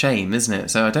thing with shame, isn't it?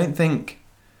 So I don't think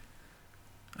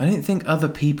other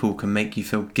people can make you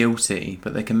feel guilty,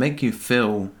 but they can make you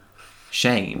feel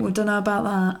shame. Well, I don't know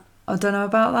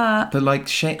about that. But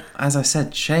shame, as I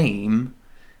said, shame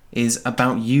is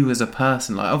about you as a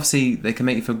person. Obviously they can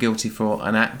make you feel guilty for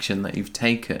an action that you've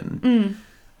taken.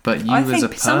 But you as a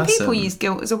person... some people use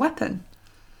guilt as a weapon.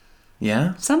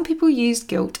 Yeah? Some people use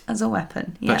guilt as a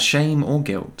weapon. Yeah. But shame or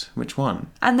guilt? Which one?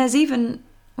 And there's even...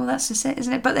 Well, that's just it,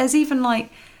 isn't it? But there's even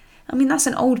that's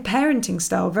an old parenting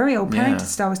style. Very old parenting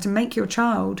style is to make your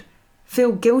child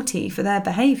feel guilty for their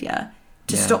behaviour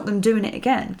to stop them doing it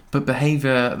again. But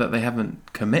behaviour that they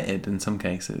haven't committed in some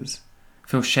cases.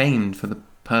 Feel shamed for the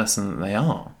person that they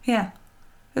are. Yeah.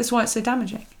 That's why it's so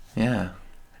damaging. Yeah.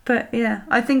 But yeah,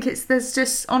 I think there's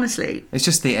just, honestly... It's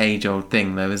just the age-old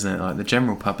thing though, isn't it? The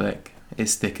general public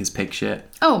is thick as pig shit.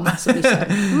 Oh, massively so.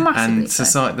 Massively and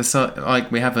society,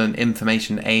 we have an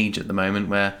information age at the moment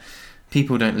where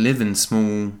people don't live in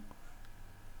small,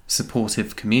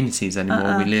 supportive communities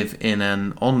anymore. We live in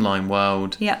an online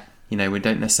world. Yeah. We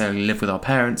don't necessarily live with our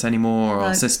parents anymore, or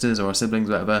our sisters or our siblings,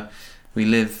 whatever. We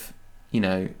live,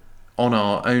 on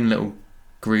our own little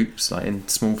groups, in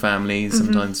small families,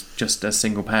 sometimes just as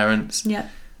single parents. Yeah.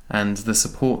 And the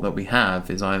support that we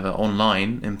have is either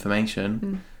online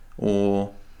information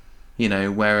or,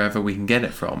 wherever we can get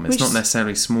it from. It's not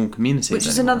necessarily small communities Which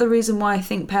is anymore. another reason why I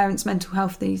think parents' mental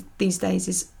health these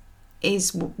days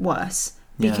is worse.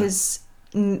 Because,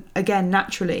 again,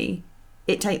 naturally...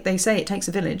 They say it takes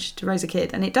a village to raise a kid,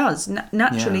 and it does.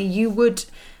 Naturally, you would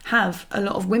have a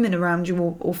lot of women around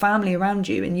you or family around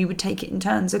you, and you would take it in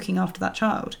turns looking after that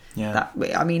child. Yeah.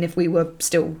 If we were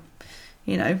still,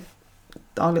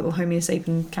 our little Homo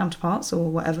sapien counterparts or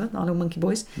whatever, our little monkey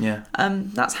boys. Yeah.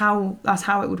 That's how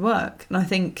it would work. And I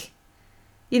think,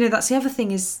 that's the other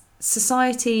thing is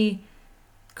society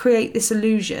create this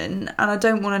illusion, and I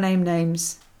don't want to name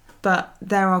names, but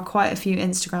there are quite a few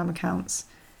Instagram accounts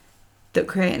that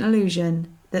create an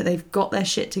illusion that they've got their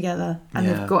shit together and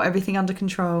they've got everything under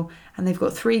control, and they've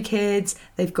got 3 kids,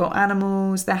 they've got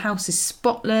animals, their house is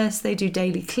spotless, they do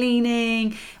daily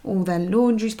cleaning, all their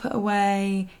laundry's put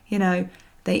away,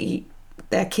 they eat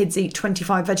their kids eat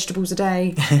 25 vegetables a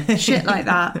day, shit like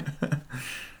that.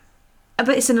 But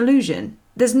it's an illusion.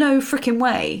 There's no freaking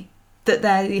way that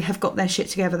they have got their shit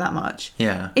together that much.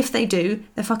 Yeah. If they do,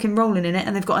 they're fucking rolling in it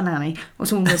and they've got a nanny.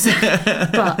 What's all this?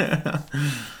 But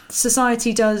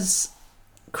society does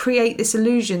create this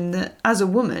illusion that as a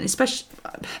woman, especially,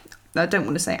 I don't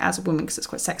want to say as a woman because it's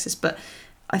quite sexist, but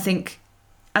I think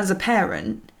as a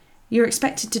parent, you're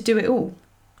expected to do it all.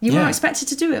 You are expected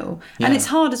to do it all. Yeah. And it's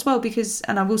hard as well because,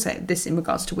 and I will say this in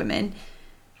regards to women,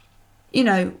 you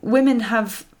know, women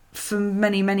have for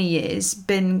many, many years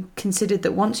been considered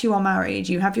that once you are married,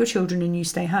 you have your children and you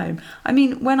stay home. I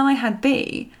mean, when I had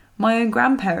B, my own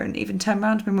grandparent even turned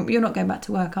around to me and went, "You're not going back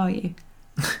to work, are you?"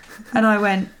 And I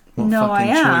went, "No, I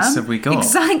am." What choice have we got?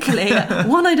 Exactly.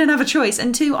 One, I don't have a choice.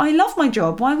 And two, I love my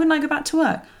job. Why wouldn't I go back to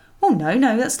work? Well,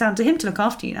 no, that's down to him to look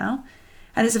after you now.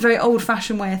 And it's a very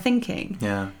old-fashioned way of thinking.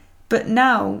 Yeah. But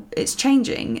now it's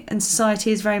changing and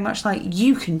society is very much like,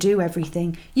 you can do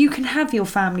everything. You can have your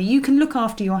family. You can look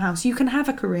after your house. You can have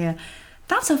a career.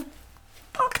 That's a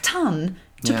fuck ton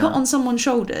to put on someone's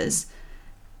shoulders.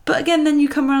 But again, then you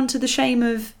come around to the shame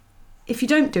of, if you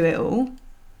don't do it all,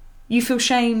 you feel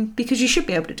shame because you should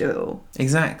be able to do it all.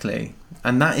 Exactly.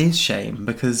 And that is shame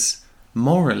because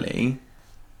morally,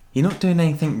 you're not doing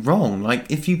anything wrong. Like,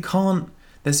 if you can't,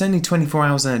 there's only 24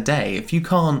 hours in a day. If you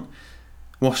can't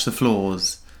wash the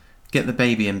floors, get the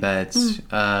baby in bed,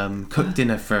 cook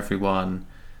dinner for everyone,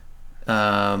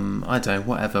 I don't know,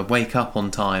 whatever, wake up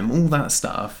on time, all that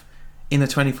stuff in a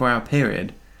 24-hour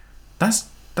period,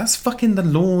 that's fucking the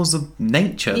laws of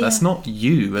nature. Yeah. That's not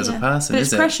you as a person, but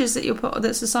is it? It's pressures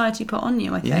that society put on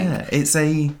you, I think.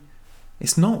 Yeah,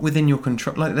 it's not within your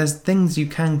control. Like, there's things you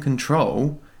can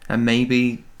control, and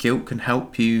maybe guilt can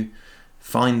help you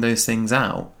find those things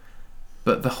out.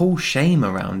 But the whole shame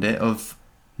around it of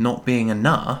not being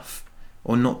enough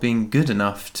or not being good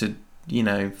enough to, you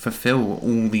know, fulfill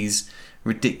all these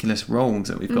ridiculous roles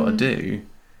that we've got to do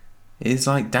is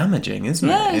like damaging, isn't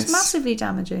it? Yeah, it's massively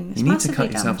damaging. You need to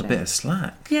cut yourself a bit of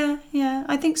slack. Yeah,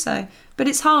 I think so. But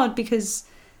it's hard because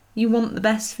you want the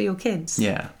best for your kids.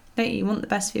 Yeah. Don't you? You want the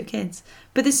best for your kids.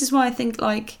 But this is why I think,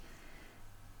 like,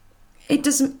 it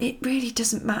really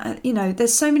doesn't matter. You know,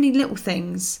 there's so many little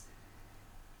things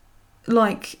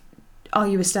like, are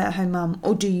you a stay-at-home mum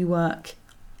or do you work?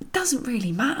 It doesn't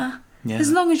really matter. Yeah. As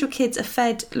long as your kids are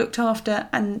fed, looked after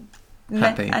and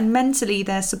and mentally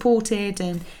they're supported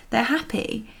and they're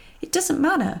happy, it doesn't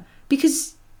matter.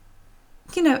 Because,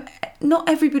 you know, not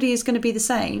everybody is going to be the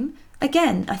same.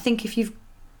 Again, I think if you've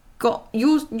got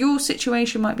your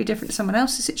situation might be different to someone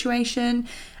else's situation,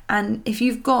 and if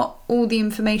you've got all the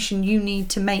information you need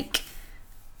to make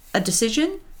a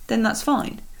decision, then that's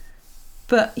fine.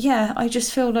 But yeah, I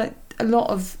just feel like a lot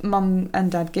of mum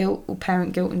and dad guilt, or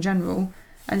parent guilt in general,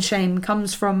 and shame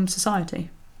comes from society.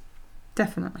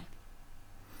 Definitely.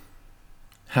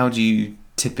 How do you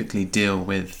typically deal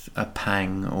with a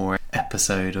pang or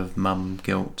episode of mum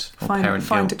guilt or parent guilt?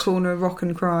 Find a corner, rock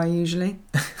and cry, usually.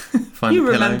 You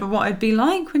remember what I'd be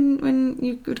like when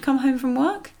you would come home from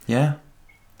work? Yeah.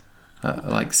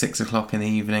 Like 6 o'clock in the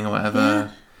evening or whatever.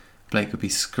 Yeah. Blake would be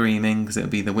screaming because it would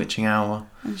be the witching hour.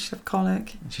 And she'd have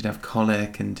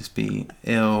colic. And just be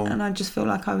ill. And I'd just feel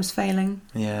like I was failing.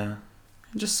 Yeah.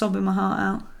 And just sobbing my heart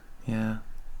out. Yeah.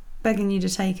 Begging you to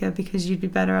take her because you'd be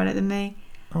better at it than me.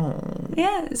 Oh.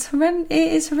 Yeah, it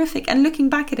is horrific. And looking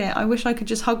back at it, I wish I could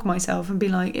just hug myself and be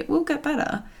like, it will get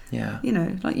better. Yeah. You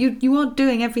know, like you are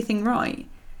doing everything right.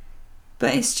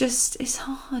 But it's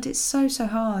hard. It's so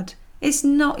hard. It's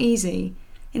not easy.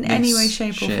 In any way,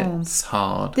 shape or form. It's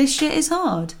hard. This shit is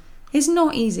hard. It's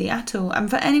not easy at all. And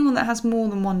for anyone that has more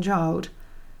than one child,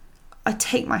 I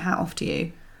take my hat off to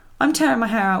you. I'm tearing my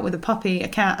hair out with a puppy, a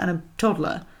cat and a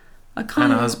toddler. And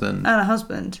a husband. And a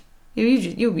husband.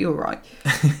 You're right.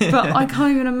 But I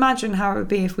can't even imagine how it would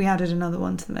be if we added another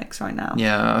one to the mix right now.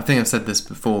 Yeah, I think I've said this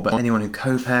before, but anyone who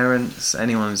co-parents,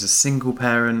 anyone who's a single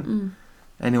parent,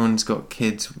 anyone who's got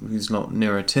kids who's not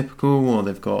neurotypical or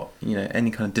they've got, you know,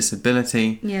 any kind of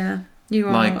disability. Yeah, you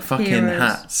are like fucking heroes.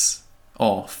 Hats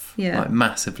off. Yeah, like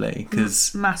massively,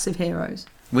 because massive heroes.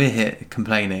 We're here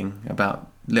complaining about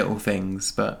little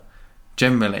things, but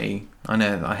generally, I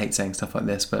know I hate saying stuff like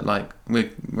this, but like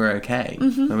we're okay.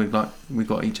 And we've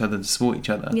got each other to support each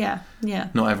other. Yeah.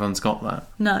 Not everyone's got that.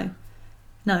 No,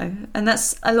 and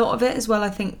that's a lot of it as well.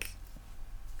 I think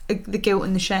the guilt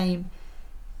and the shame.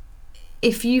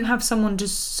 If you have someone to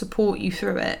support you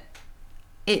through it,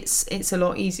 it's a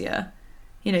lot easier.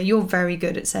 You know, you're very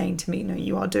good at saying to me, no,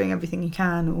 you are doing everything you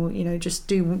can, or, you know, just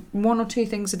do 1 or 2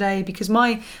 things a day, because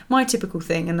my typical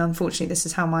thing, and unfortunately this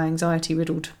is how my anxiety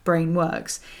riddled brain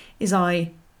works, is I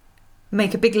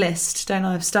make a big list, don't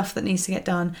I, of stuff that needs to get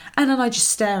done, and then I just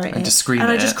stare at it and just scream and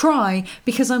at I just it. cry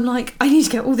because I'm like, I need to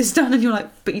get all this done, and you're like,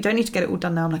 but you don't need to get it all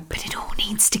done now. I'm like, but it all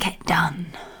needs to get done.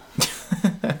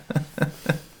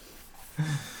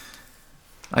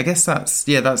 I guess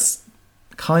that's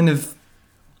kind of,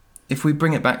 if we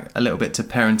bring it back a little bit to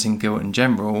parenting guilt in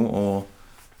general, or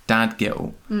dad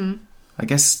guilt, I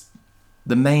guess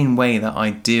the main way that I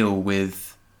deal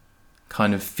with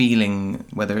kind of feeling,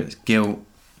 whether it's guilt,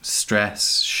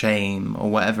 stress, shame, or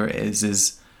whatever it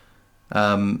is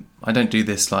I don't do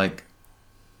this like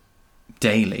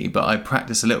daily, but I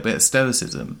practice a little bit of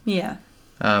stoicism. Yeah.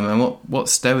 And what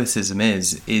stoicism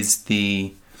is it's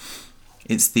the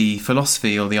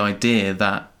philosophy or the idea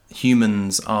that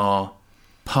humans are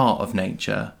part of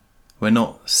nature. We're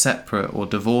not separate or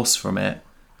divorced from it.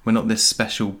 We're not this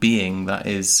special being that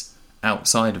is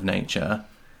outside of nature.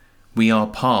 We are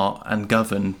part and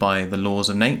governed by the laws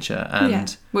of nature,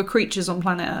 and we're creatures on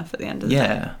planet Earth at the end of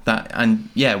the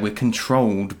day. We're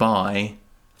controlled by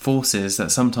forces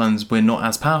that sometimes we're not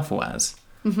as powerful as.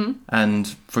 Mm-hmm. And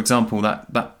for example, that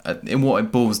what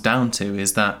it boils down to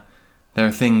is that there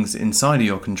are things inside of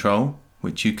your control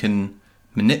which you can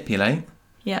manipulate,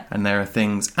 and there are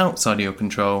things outside of your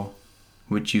control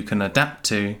which you can adapt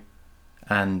to,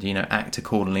 and act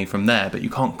accordingly from there. But you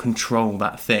can't control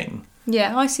that thing.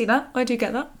 Yeah, I see that. I do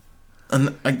get that.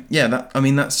 And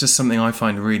that's just something I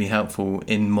find really helpful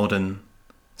in modern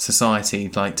society,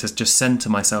 like to just centre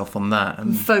myself on that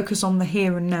and focus on the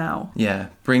here and now. Yeah,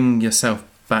 bring yourself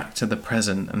back to the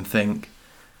present and think,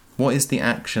 what is the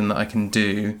action that I can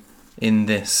do in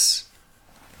this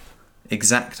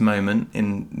exact moment,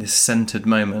 in this centred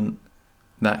moment,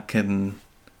 that can,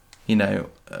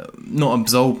 not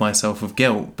absolve myself of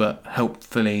guilt, but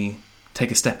helpfully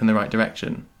take a step in the right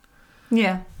direction.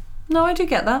 Yeah. No, I do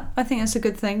get that. I think that's a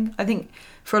good thing. I think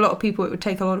for a lot of people it would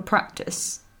take a lot of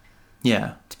practice.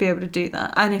 Yeah. To be able to do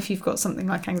that. And if you've got something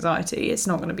like anxiety, it's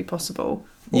not going to be possible.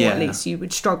 Or at least you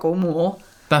would struggle more.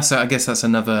 I guess that's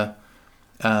another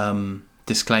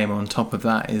disclaimer on top of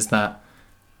that, is that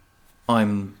I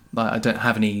don't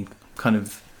have any kind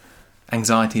of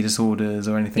anxiety disorders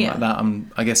or anything like that.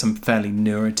 I guess I'm fairly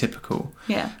neurotypical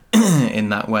in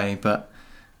that way. But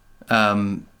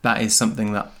that is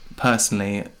something that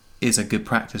personally is a good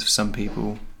practice for some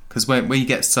people. Because where you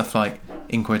get stuff like,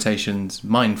 in quotations,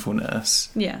 mindfulness,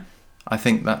 I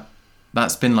think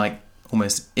that's been like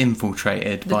almost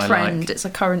infiltrated by trend. Like, it's a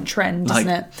current trend, like,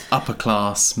 isn't it? Upper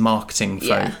class marketing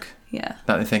folk. Yeah.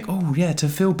 That they think, to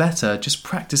feel better, just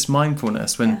practice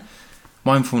mindfulness. When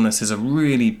mindfulness is a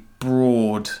really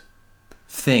broad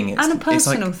thing. And a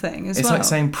personal thing as well. It's like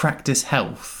saying practice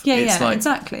health.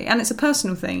 Exactly. And it's a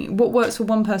personal thing. What works for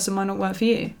one person might not work for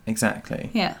you. Exactly.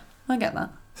 Yeah, I get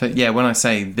that. So when I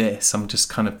say this, I'm just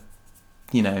kind of,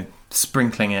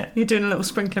 sprinkling it. You're doing a little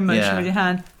sprinkling motion with your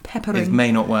hand. Peppering. It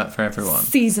may not work for everyone.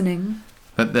 Seasoning.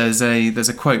 But there's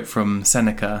a quote from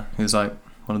Seneca, who's like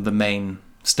one of the main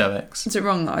Stoics. Is it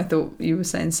wrong that I thought you were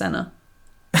saying Senna?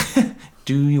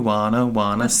 Do you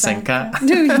wanna Senka?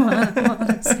 Do you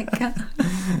wanna Senka?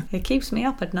 It keeps me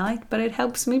up at night, but it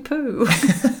helps me poo.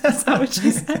 Is that what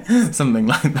she said? Something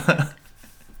like that.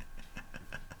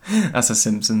 That's a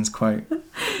Simpsons quote.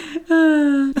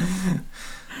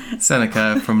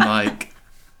 Seneca from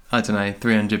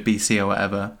 300 BC or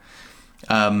whatever.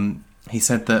 He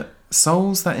said that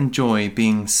souls that enjoy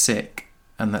being sick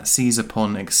and that seize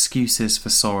upon excuses for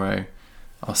sorrow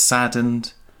are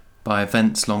saddened by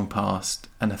events long past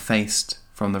and effaced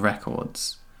from the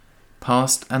records.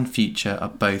 Past and future are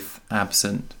both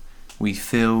absent. We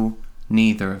feel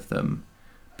neither of them,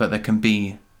 but there can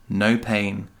be no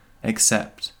pain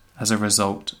except as a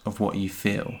result of what you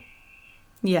feel.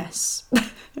 Yes.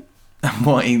 And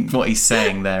what he's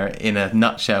saying there in a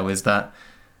nutshell is that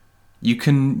you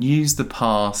can use the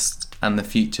past and the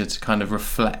future to kind of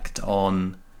reflect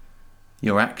on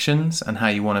your actions and how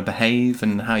you want to behave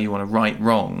and how you want to right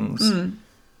wrongs.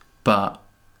 But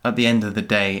at the end of the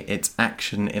day, it's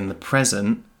action in the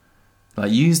present.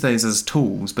 Like, use those as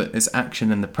tools, but it's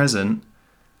action in the present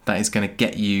that is going to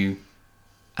get you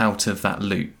out of that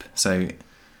loop. So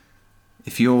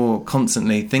if you're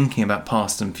constantly thinking about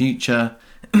past and future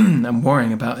and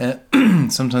worrying about it,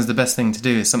 sometimes the best thing to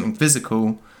do is something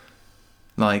physical,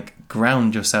 like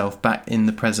ground yourself back in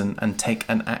the present and take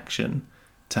an action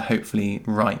to hopefully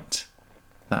right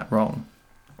that wrong,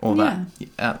 or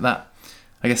that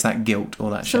I guess that guilt or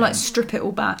that shame. So like strip it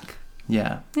all back.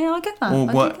 Yeah. Yeah, I get that.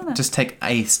 Or just take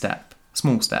a step,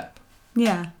 small step.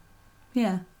 Yeah.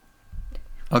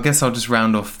 I guess I'll just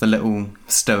round off the little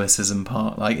stoicism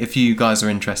part. Like, if you guys are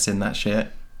interested in that shit,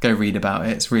 go read about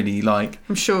it. It's really like...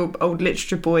 I'm sure old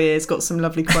literature boy has got some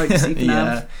lovely quotes you can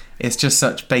have. It's just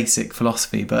such basic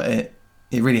philosophy, but it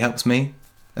really helps me,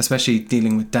 especially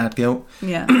dealing with dad guilt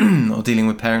or dealing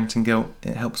with parenting guilt.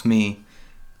 It helps me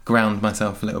ground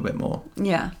myself a little bit more.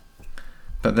 Yeah.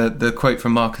 But the quote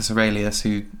from Marcus Aurelius,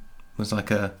 who was like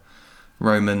a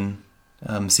Roman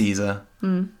Caesar,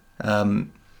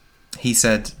 he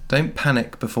said, "Don't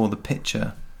panic before the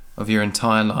picture of your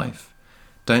entire life.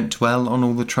 Don't dwell on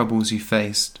all the troubles you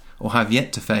faced or have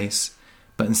yet to face,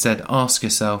 but instead ask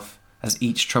yourself, as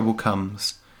each trouble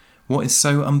comes, what is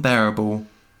so unbearable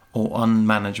or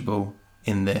unmanageable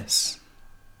in this?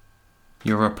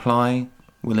 Your reply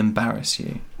will embarrass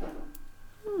you."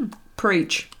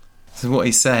 Preach. So what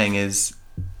he's saying is,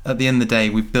 at the end of the day,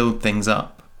 we build things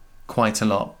up quite a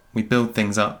lot. We build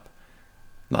things up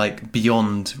like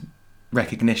beyond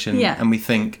recognition, and we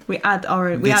think we add to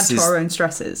our own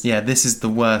stresses. Yeah, this is the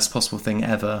worst possible thing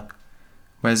ever.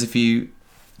 Whereas if you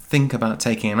think about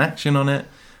taking an action on it,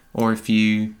 or if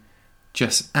you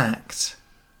just act,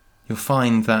 you'll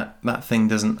find that that thing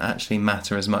doesn't actually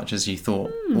matter as much as you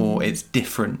thought, or it's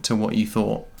different to what you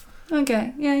thought.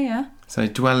 Okay, yeah. So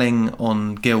dwelling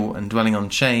on guilt and dwelling on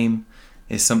shame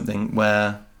is something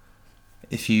where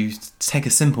if you take a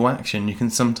simple action, you can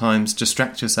sometimes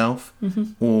distract yourself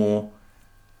or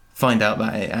find out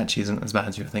that it actually isn't as bad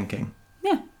as you're thinking.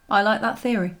 Yeah, I like that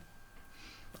theory.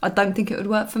 I don't think it would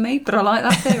work for me, but I like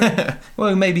that theory.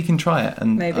 Well, maybe you can try it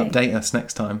and update us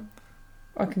next time.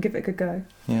 I can give it a good go.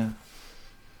 Yeah.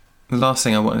 The last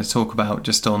thing I wanted to talk about,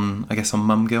 just on, I guess, on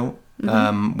mum guilt,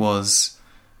 was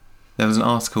there was an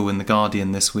article in The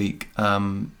Guardian this week,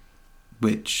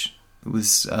 which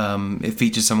was, it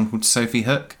featured someone called Sophie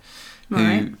Hook,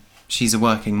 who she's a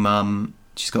working mum.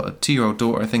 She's got a 2-year-old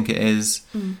daughter, I think it is,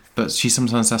 but she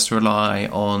sometimes has to rely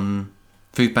on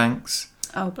food banks.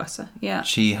 Oh, bless her, yeah.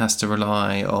 She has to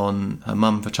rely on her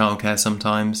mum for childcare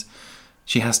sometimes.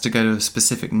 She has to go to a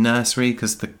specific nursery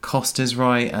because the cost is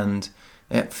right and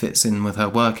it fits in with her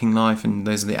working life, and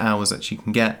those are the hours that she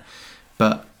can get.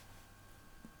 But,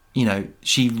 you know,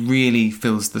 she really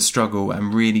feels the struggle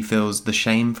and really feels the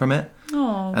shame from it.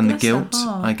 Oh, and the guilt,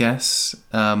 I guess.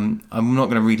 I'm not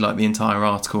going to read like the entire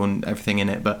article and everything in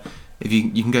it, but if you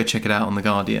can go check it out on The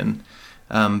Guardian.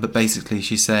 But basically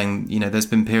she's saying, you know, there's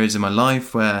been periods in my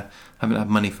life where I haven't had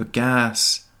money for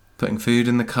gas, putting food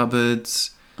in the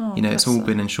cupboards. You know, it's all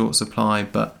been in short supply,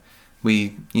 but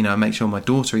I make sure my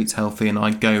daughter eats healthy and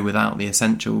I go without the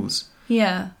essentials.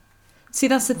 Yeah. See,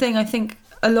 that's the thing. I think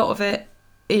a lot of it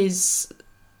is,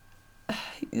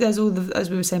 there's all the,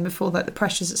 as we were saying before, like the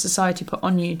pressures that society put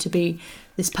on you to be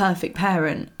this perfect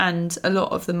parent, and a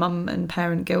lot of the mum and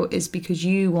parent guilt is because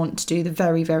you want to do the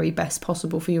very, very best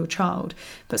possible for your child.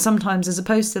 But sometimes, as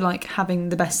opposed to like having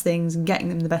the best things and getting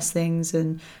them the best things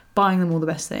and buying them all the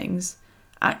best things,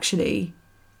 actually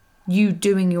you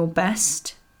doing your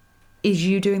best is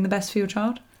you doing the best for your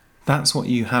child. That's what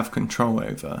you have control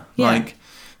over. Yeah. Like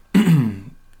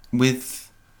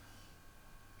with,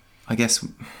 I guess,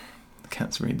 the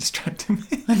cat's really distracting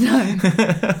me. I know.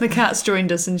 The cat's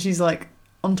joined us and she's like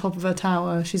on top of her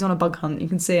tower. She's on a bug hunt. You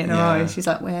can see it in her eyes. She's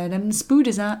like, where them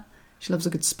spooders at? She loves a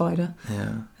good spider.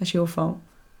 Yeah. That's your fault.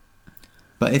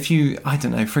 But if you, I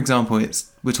don't know, for example,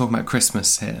 we're talking about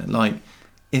Christmas here. Like,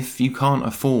 if you can't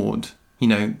afford, you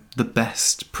know, the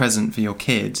best present for your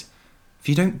kid, if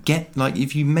you don't get, like,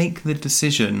 if you make the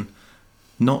decision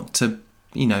not to,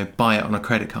 you know, buy it on a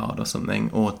credit card or something,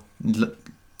 or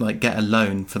like get a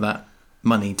loan for that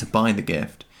money to buy the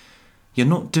gift, you're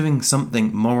not doing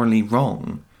something morally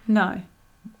wrong. No.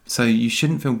 So you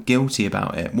shouldn't feel guilty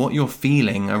about it. What you're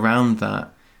feeling around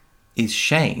that is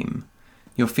shame.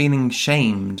 You're feeling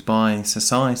shamed by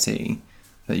society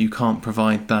that you can't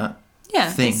provide that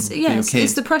thing for your kid.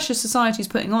 It's the pressure society's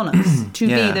putting on us to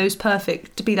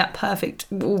be that perfect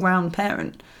all-round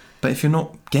parent. But if you're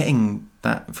not getting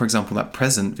that, for example, that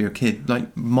present for your kid,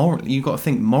 like morally, you've got to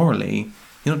think morally,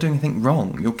 you're not doing anything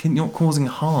wrong. You're not causing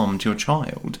harm to your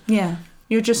child. Yeah,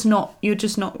 you're just not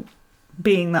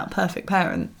being that perfect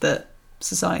parent that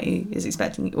society is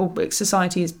expecting, or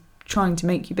society is trying to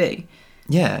make you be.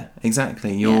 Yeah,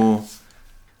 exactly. You're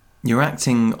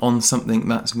acting on something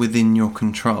that's within your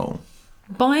control.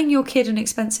 Buying your kid an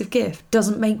expensive gift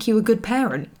doesn't make you a good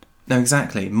parent. No,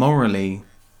 exactly. Morally,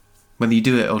 whether you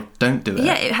do it or don't do it.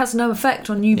 Yeah, it has no effect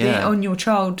on you being on your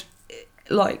child,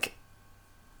 like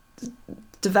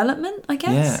development, I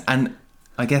guess. Yeah, and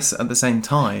I guess at the same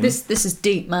time, this is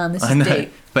deep, man. This I is know,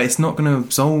 deep. But it's not going to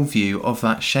absolve you of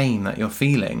that shame that you're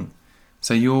feeling.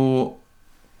 So you're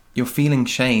feeling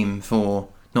shame for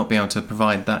not be able to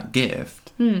provide that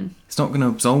gift, it's not going to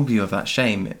absolve you of that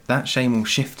shame. That shame will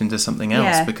shift into something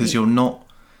else because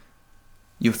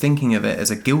you're thinking of it as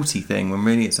a guilty thing when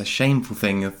really it's a shameful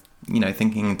thing of,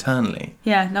 thinking internally.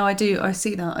 Yeah, no, I do. I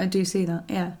see that. I do see that,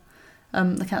 yeah.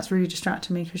 The cat's really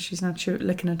distracting me because she's now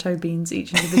licking her toe beans,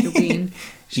 each individual bean.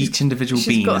 Each individual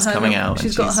bean is coming out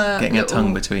and she's getting her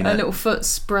tongue between her little foot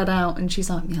spread out and she's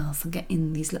like, yes, I'll get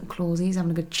in these little clawsies,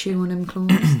 having a good chew on them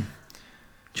claws,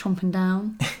 chomping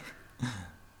down.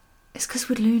 It's because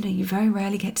with Luna, you very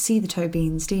rarely get to see the toe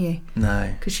beans, do you?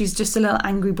 No. Because she's just a little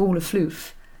angry ball of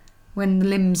floof. When the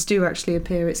limbs do actually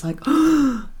appear, it's like,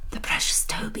 oh, the precious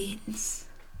toe beans.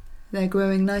 They're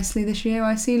growing nicely this year,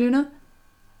 I see, Luna.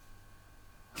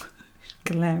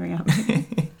 Glaring at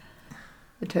me.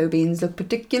 The toe beans look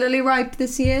particularly ripe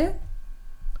this year.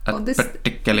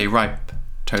 Particularly ripe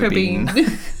toe bean.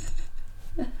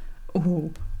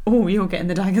 Oh, you're getting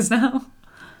the daggers now.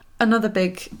 Another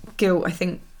big guilt, I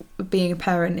think, of being a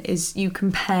parent is you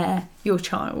compare your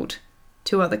child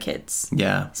to other kids.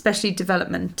 Yeah. Especially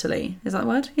developmentally. Is that the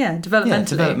word? Yeah,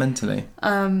 developmentally.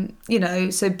 Yeah,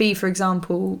 developmentally. So B, for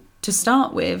example, to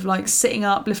start with, like sitting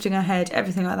up, lifting her head,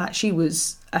 everything like that, she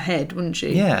was ahead, wasn't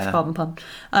she? Yeah. Pardon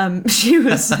pun. She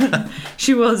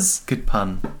was Good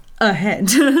pun.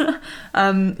 Ahead.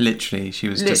 Literally, she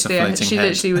was just a floating head. She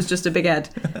literally was just a big head.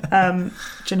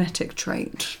 Genetic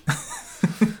trait.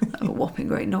 A whopping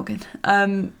great noggin.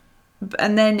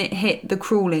 And then it hit the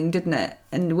crawling, didn't it?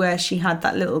 And where she had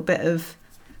that little bit of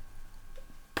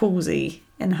palsy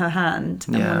in her hand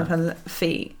and one of her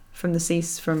feet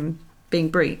from being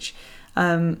breech.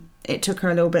 It took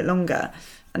her a little bit longer.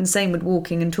 And the same with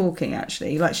walking and talking,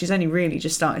 actually. Like, she's only really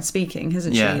just started speaking,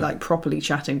 hasn't she? Like, properly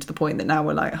chatting to the point that now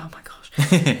we're like, oh my gosh.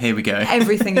 Here we go.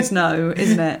 Everything is no,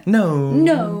 isn't it? No.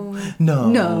 No. No.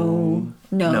 No.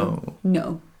 No. No.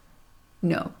 No.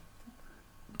 No.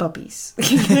 Bubbies.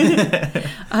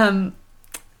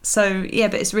 So, yeah,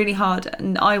 but it's really hard.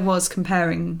 And I was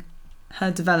comparing her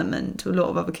development to a lot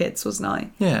of other kids, wasn't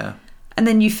I? Yeah. And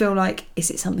then you feel like, is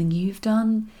it something you've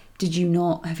done? Have you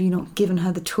not given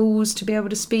her the tools to be able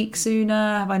to speak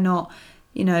sooner? Have I not,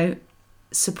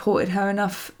 supported her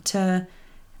enough to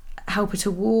help her to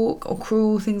walk or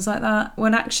crawl, things like that?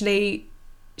 When actually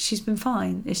she's been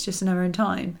fine. It's just in her own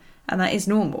time. And that is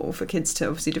normal for kids to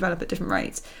obviously develop at different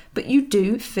rates. But you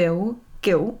do feel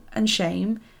guilt and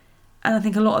shame. And I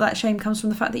think a lot of that shame comes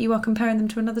from the fact that you are comparing them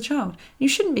to another child. You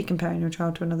shouldn't be comparing your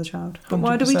child to another child. But 100%.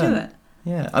 Why do we do it?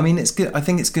 Yeah, I mean, it's good. I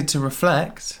think it's good to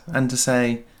reflect and to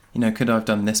say, could I have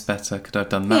done this better? Could I have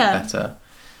done that better?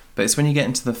 But it's when you get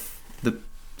into the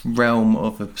realm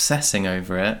of obsessing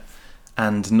over it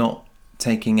and not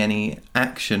taking any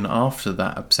action after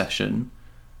that obsession,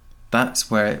 that's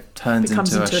where it turns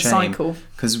into a shame. Cycle.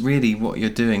 Because really what you're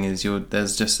doing is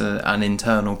there's just an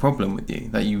internal problem with you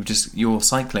that you're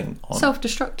cycling on.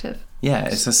 Self-destructive. Yeah,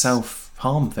 it's a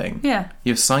self-harm thing. Yeah.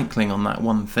 You're cycling on that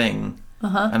one thing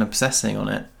and obsessing on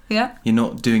it. Yeah. You're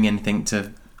not doing anything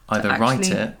to either write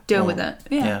it, deal with it.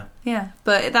 Yeah.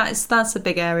 But that's a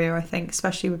big area, I think,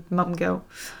 especially with mum guilt,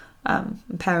 and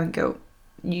parent guilt.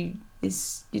 You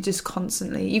just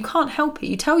constantly, you can't help it.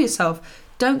 You tell yourself,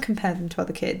 don't compare them to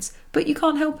other kids, but you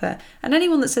can't help it. And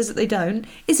anyone that says that they don't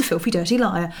is a filthy, dirty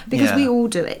liar, because we all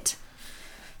do it.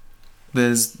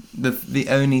 There's the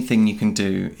only thing you can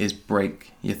do is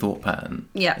break your thought pattern.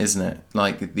 Yeah, isn't it?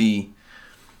 Like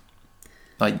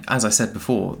as I said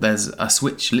before, there's a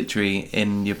switch literally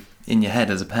in your head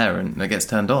as a parent that gets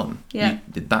turned on. Yeah.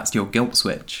 That's your guilt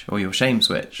switch or your shame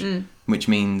switch, which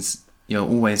means you're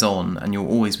always on and you'll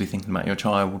always be thinking about your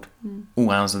child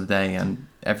all hours of the day and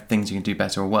things you can do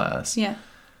better or worse. Yeah.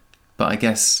 But I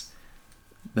guess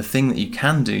the thing that you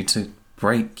can do to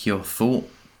break your thought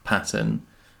pattern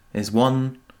is,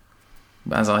 one,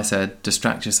 as I said,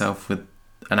 distract yourself with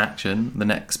an action, the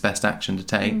next best action to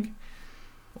take.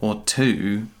 Or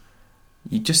two,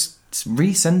 you just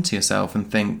recenter yourself and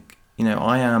think,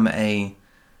 I am a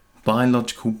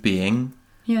biological being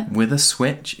with a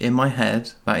switch in my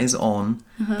head that is on,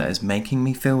 that is making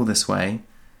me feel this way,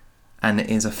 and it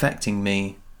is affecting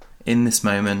me in this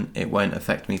moment. It won't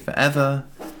affect me forever.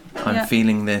 I'm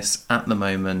feeling this at the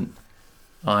moment.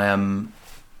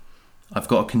 I've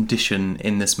got a condition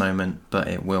in this moment, but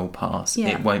it will pass. Yeah.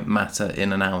 It won't matter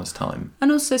in an hour's time.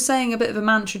 And also saying a bit of a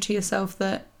mantra to yourself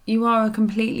that you are a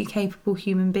completely capable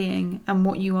human being, and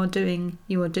what you are doing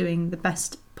the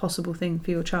best possible thing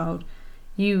for your child.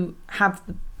 You have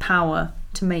the power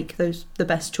to make the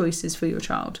best choices for your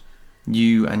child.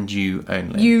 You and you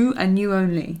only. You and you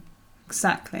only.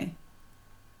 Exactly.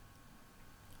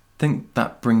 I think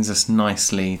that brings us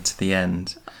nicely to the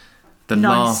end. the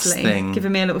last thing...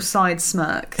 Giving me a little side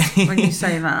smirk when you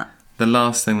say that. The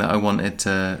last thing that I wanted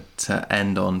to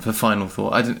end on for final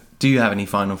thought. Do you have any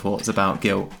final thoughts about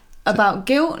guilt? About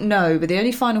guilt? No, but the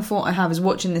only final thought I have is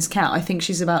watching this cat. I think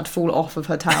she's about to fall off of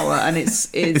her tower, and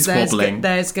it's wobbling.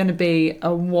 There's going to be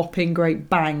a whopping great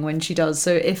bang when she does.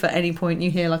 So if at any point you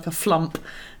hear like a flump,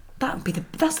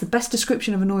 that's the best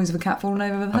description of a noise of a cat falling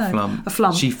over I've ever heard. A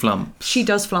flump. She flumps. She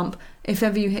does flump. If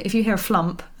you hear a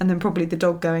flump, and then probably the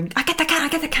dog going, "I get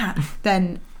the cat,"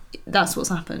 then that's what's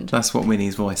happened. That's what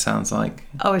Winnie's voice sounds like.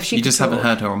 Oh, if she you just talk, haven't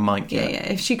heard her on mic yet.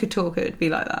 Yeah. If she could talk, it would be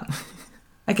like that.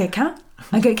 I get cat.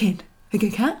 I get kid. I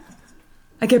get cat.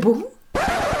 I get ball.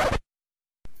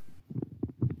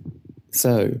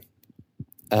 So,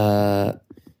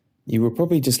 you were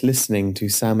probably just listening to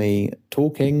Sammy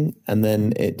talking, and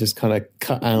then it just kind of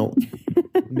cut out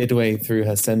midway through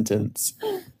her sentence.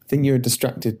 I think you were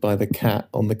distracted by the cat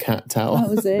on the cat tower. That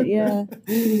was it, yeah.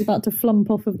 He was about to flump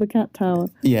off of the cat tower.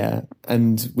 Yeah,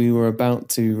 and we were about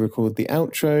to record the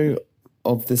outro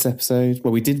of this episode.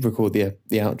 Well, we did record the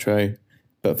outro,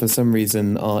 but for some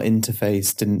reason our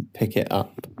interface didn't pick it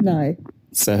up. No.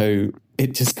 So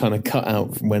it just kind of cut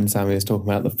out from when Sammy was talking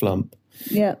about the flump.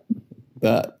 Yeah.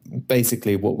 But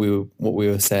basically what we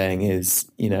were saying is,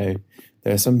 there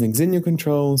are some things in your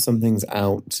control, some things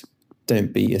out.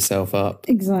 Don't beat yourself up.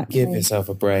 Exactly. Give yourself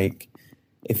a break.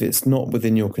 If it's not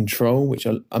within your control, which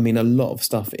I mean, a lot of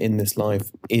stuff in this life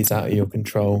is out of your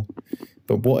control,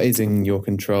 but what is in your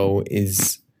control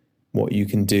is what you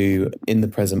can do in the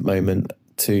present moment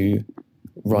to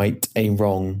right a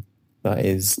wrong that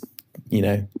is,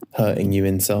 hurting you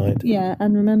inside. Yeah,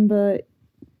 and remember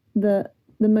that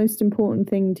the most important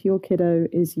thing to your kiddo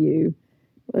is you.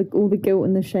 Like all the guilt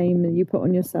and the shame that you put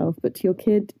on yourself, but to your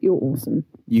kid, you're awesome.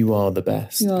 You are the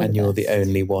best, you're the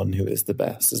only one who is the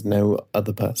best. There's no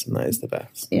other person that is the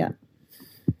best. Yeah.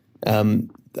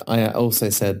 I also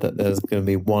said that there's going to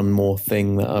be one more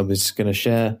thing that I was going to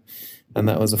share, and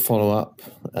that was a follow-up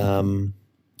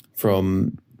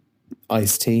from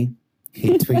Ice-T.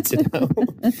 He tweeted out.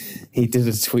 He did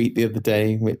a tweet the other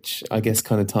day, which I guess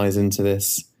kind of ties into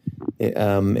this.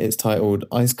 It's titled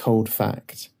 "Ice Cold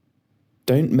Fact."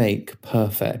 Don't make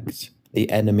perfect the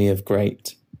enemy of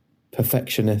great.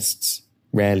 Perfectionists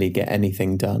rarely get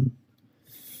anything done.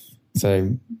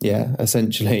 So, yeah,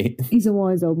 essentially... He's a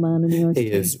wise old man, and he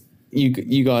is.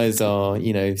 You guys are,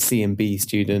 C and B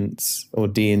students or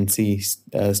D and C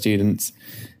students.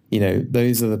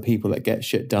 Those are the people that get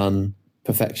shit done.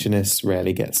 Perfectionists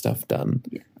rarely get stuff done.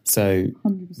 Yeah. So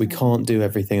 100%. We can't do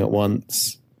everything at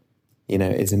once.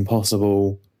 It's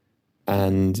impossible.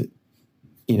 And,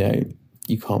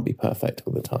 you can't be perfect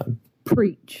all the time.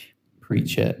 Preach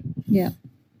it. Yeah.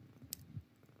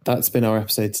 That's been our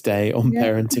episode today on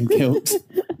parenting guilt.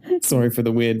 Sorry for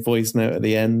the weird voice note at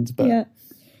the end, but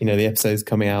the episode's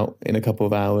coming out in a couple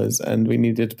of hours and we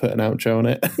needed to put an outro on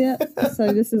it. Yeah.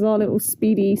 So this is our little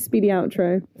speedy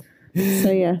outro.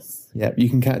 So yes. Yeah, you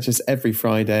can catch us every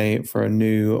Friday for a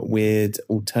new weird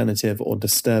alternative or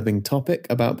disturbing topic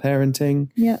about parenting.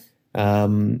 Yeah.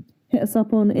 Hit us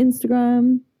up on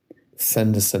Instagram.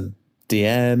 Send us a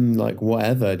DM, like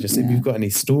whatever. Just if you've got any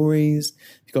stories,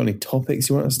 if you've got any topics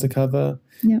you want us to cover,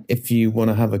 if you want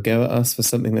to have a go at us for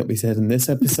something that we said in this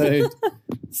episode,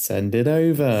 send it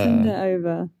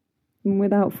over. And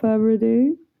without further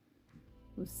ado,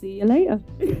 we'll see you later.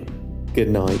 Good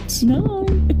night.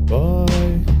 Night. Bye.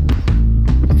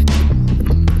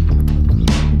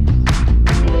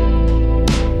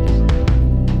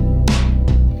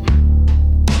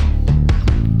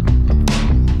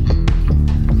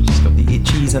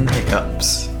 And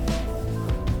hiccups.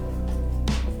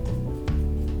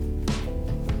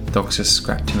 Dog's just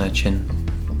scratching her chin.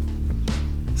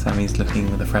 Sammy's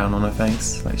looking with a frown on her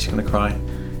face, like she's gonna cry.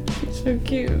 It's so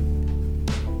cute.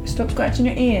 Stop scratching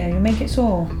your ear, you'll make it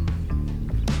sore.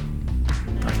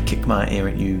 I'd kick my ear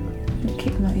at you. You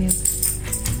kick my ear.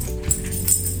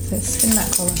 So spin that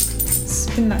collar.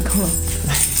 Spin that collar.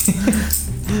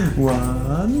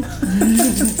 1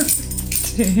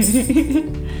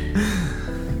 2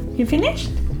 You finished?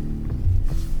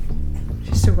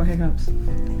 She's still got hiccups. A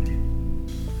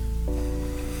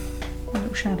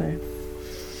little shadow.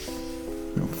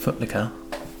 Little foot licker.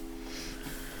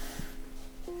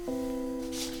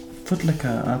 Foot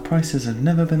licker, our prices have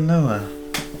never been lower.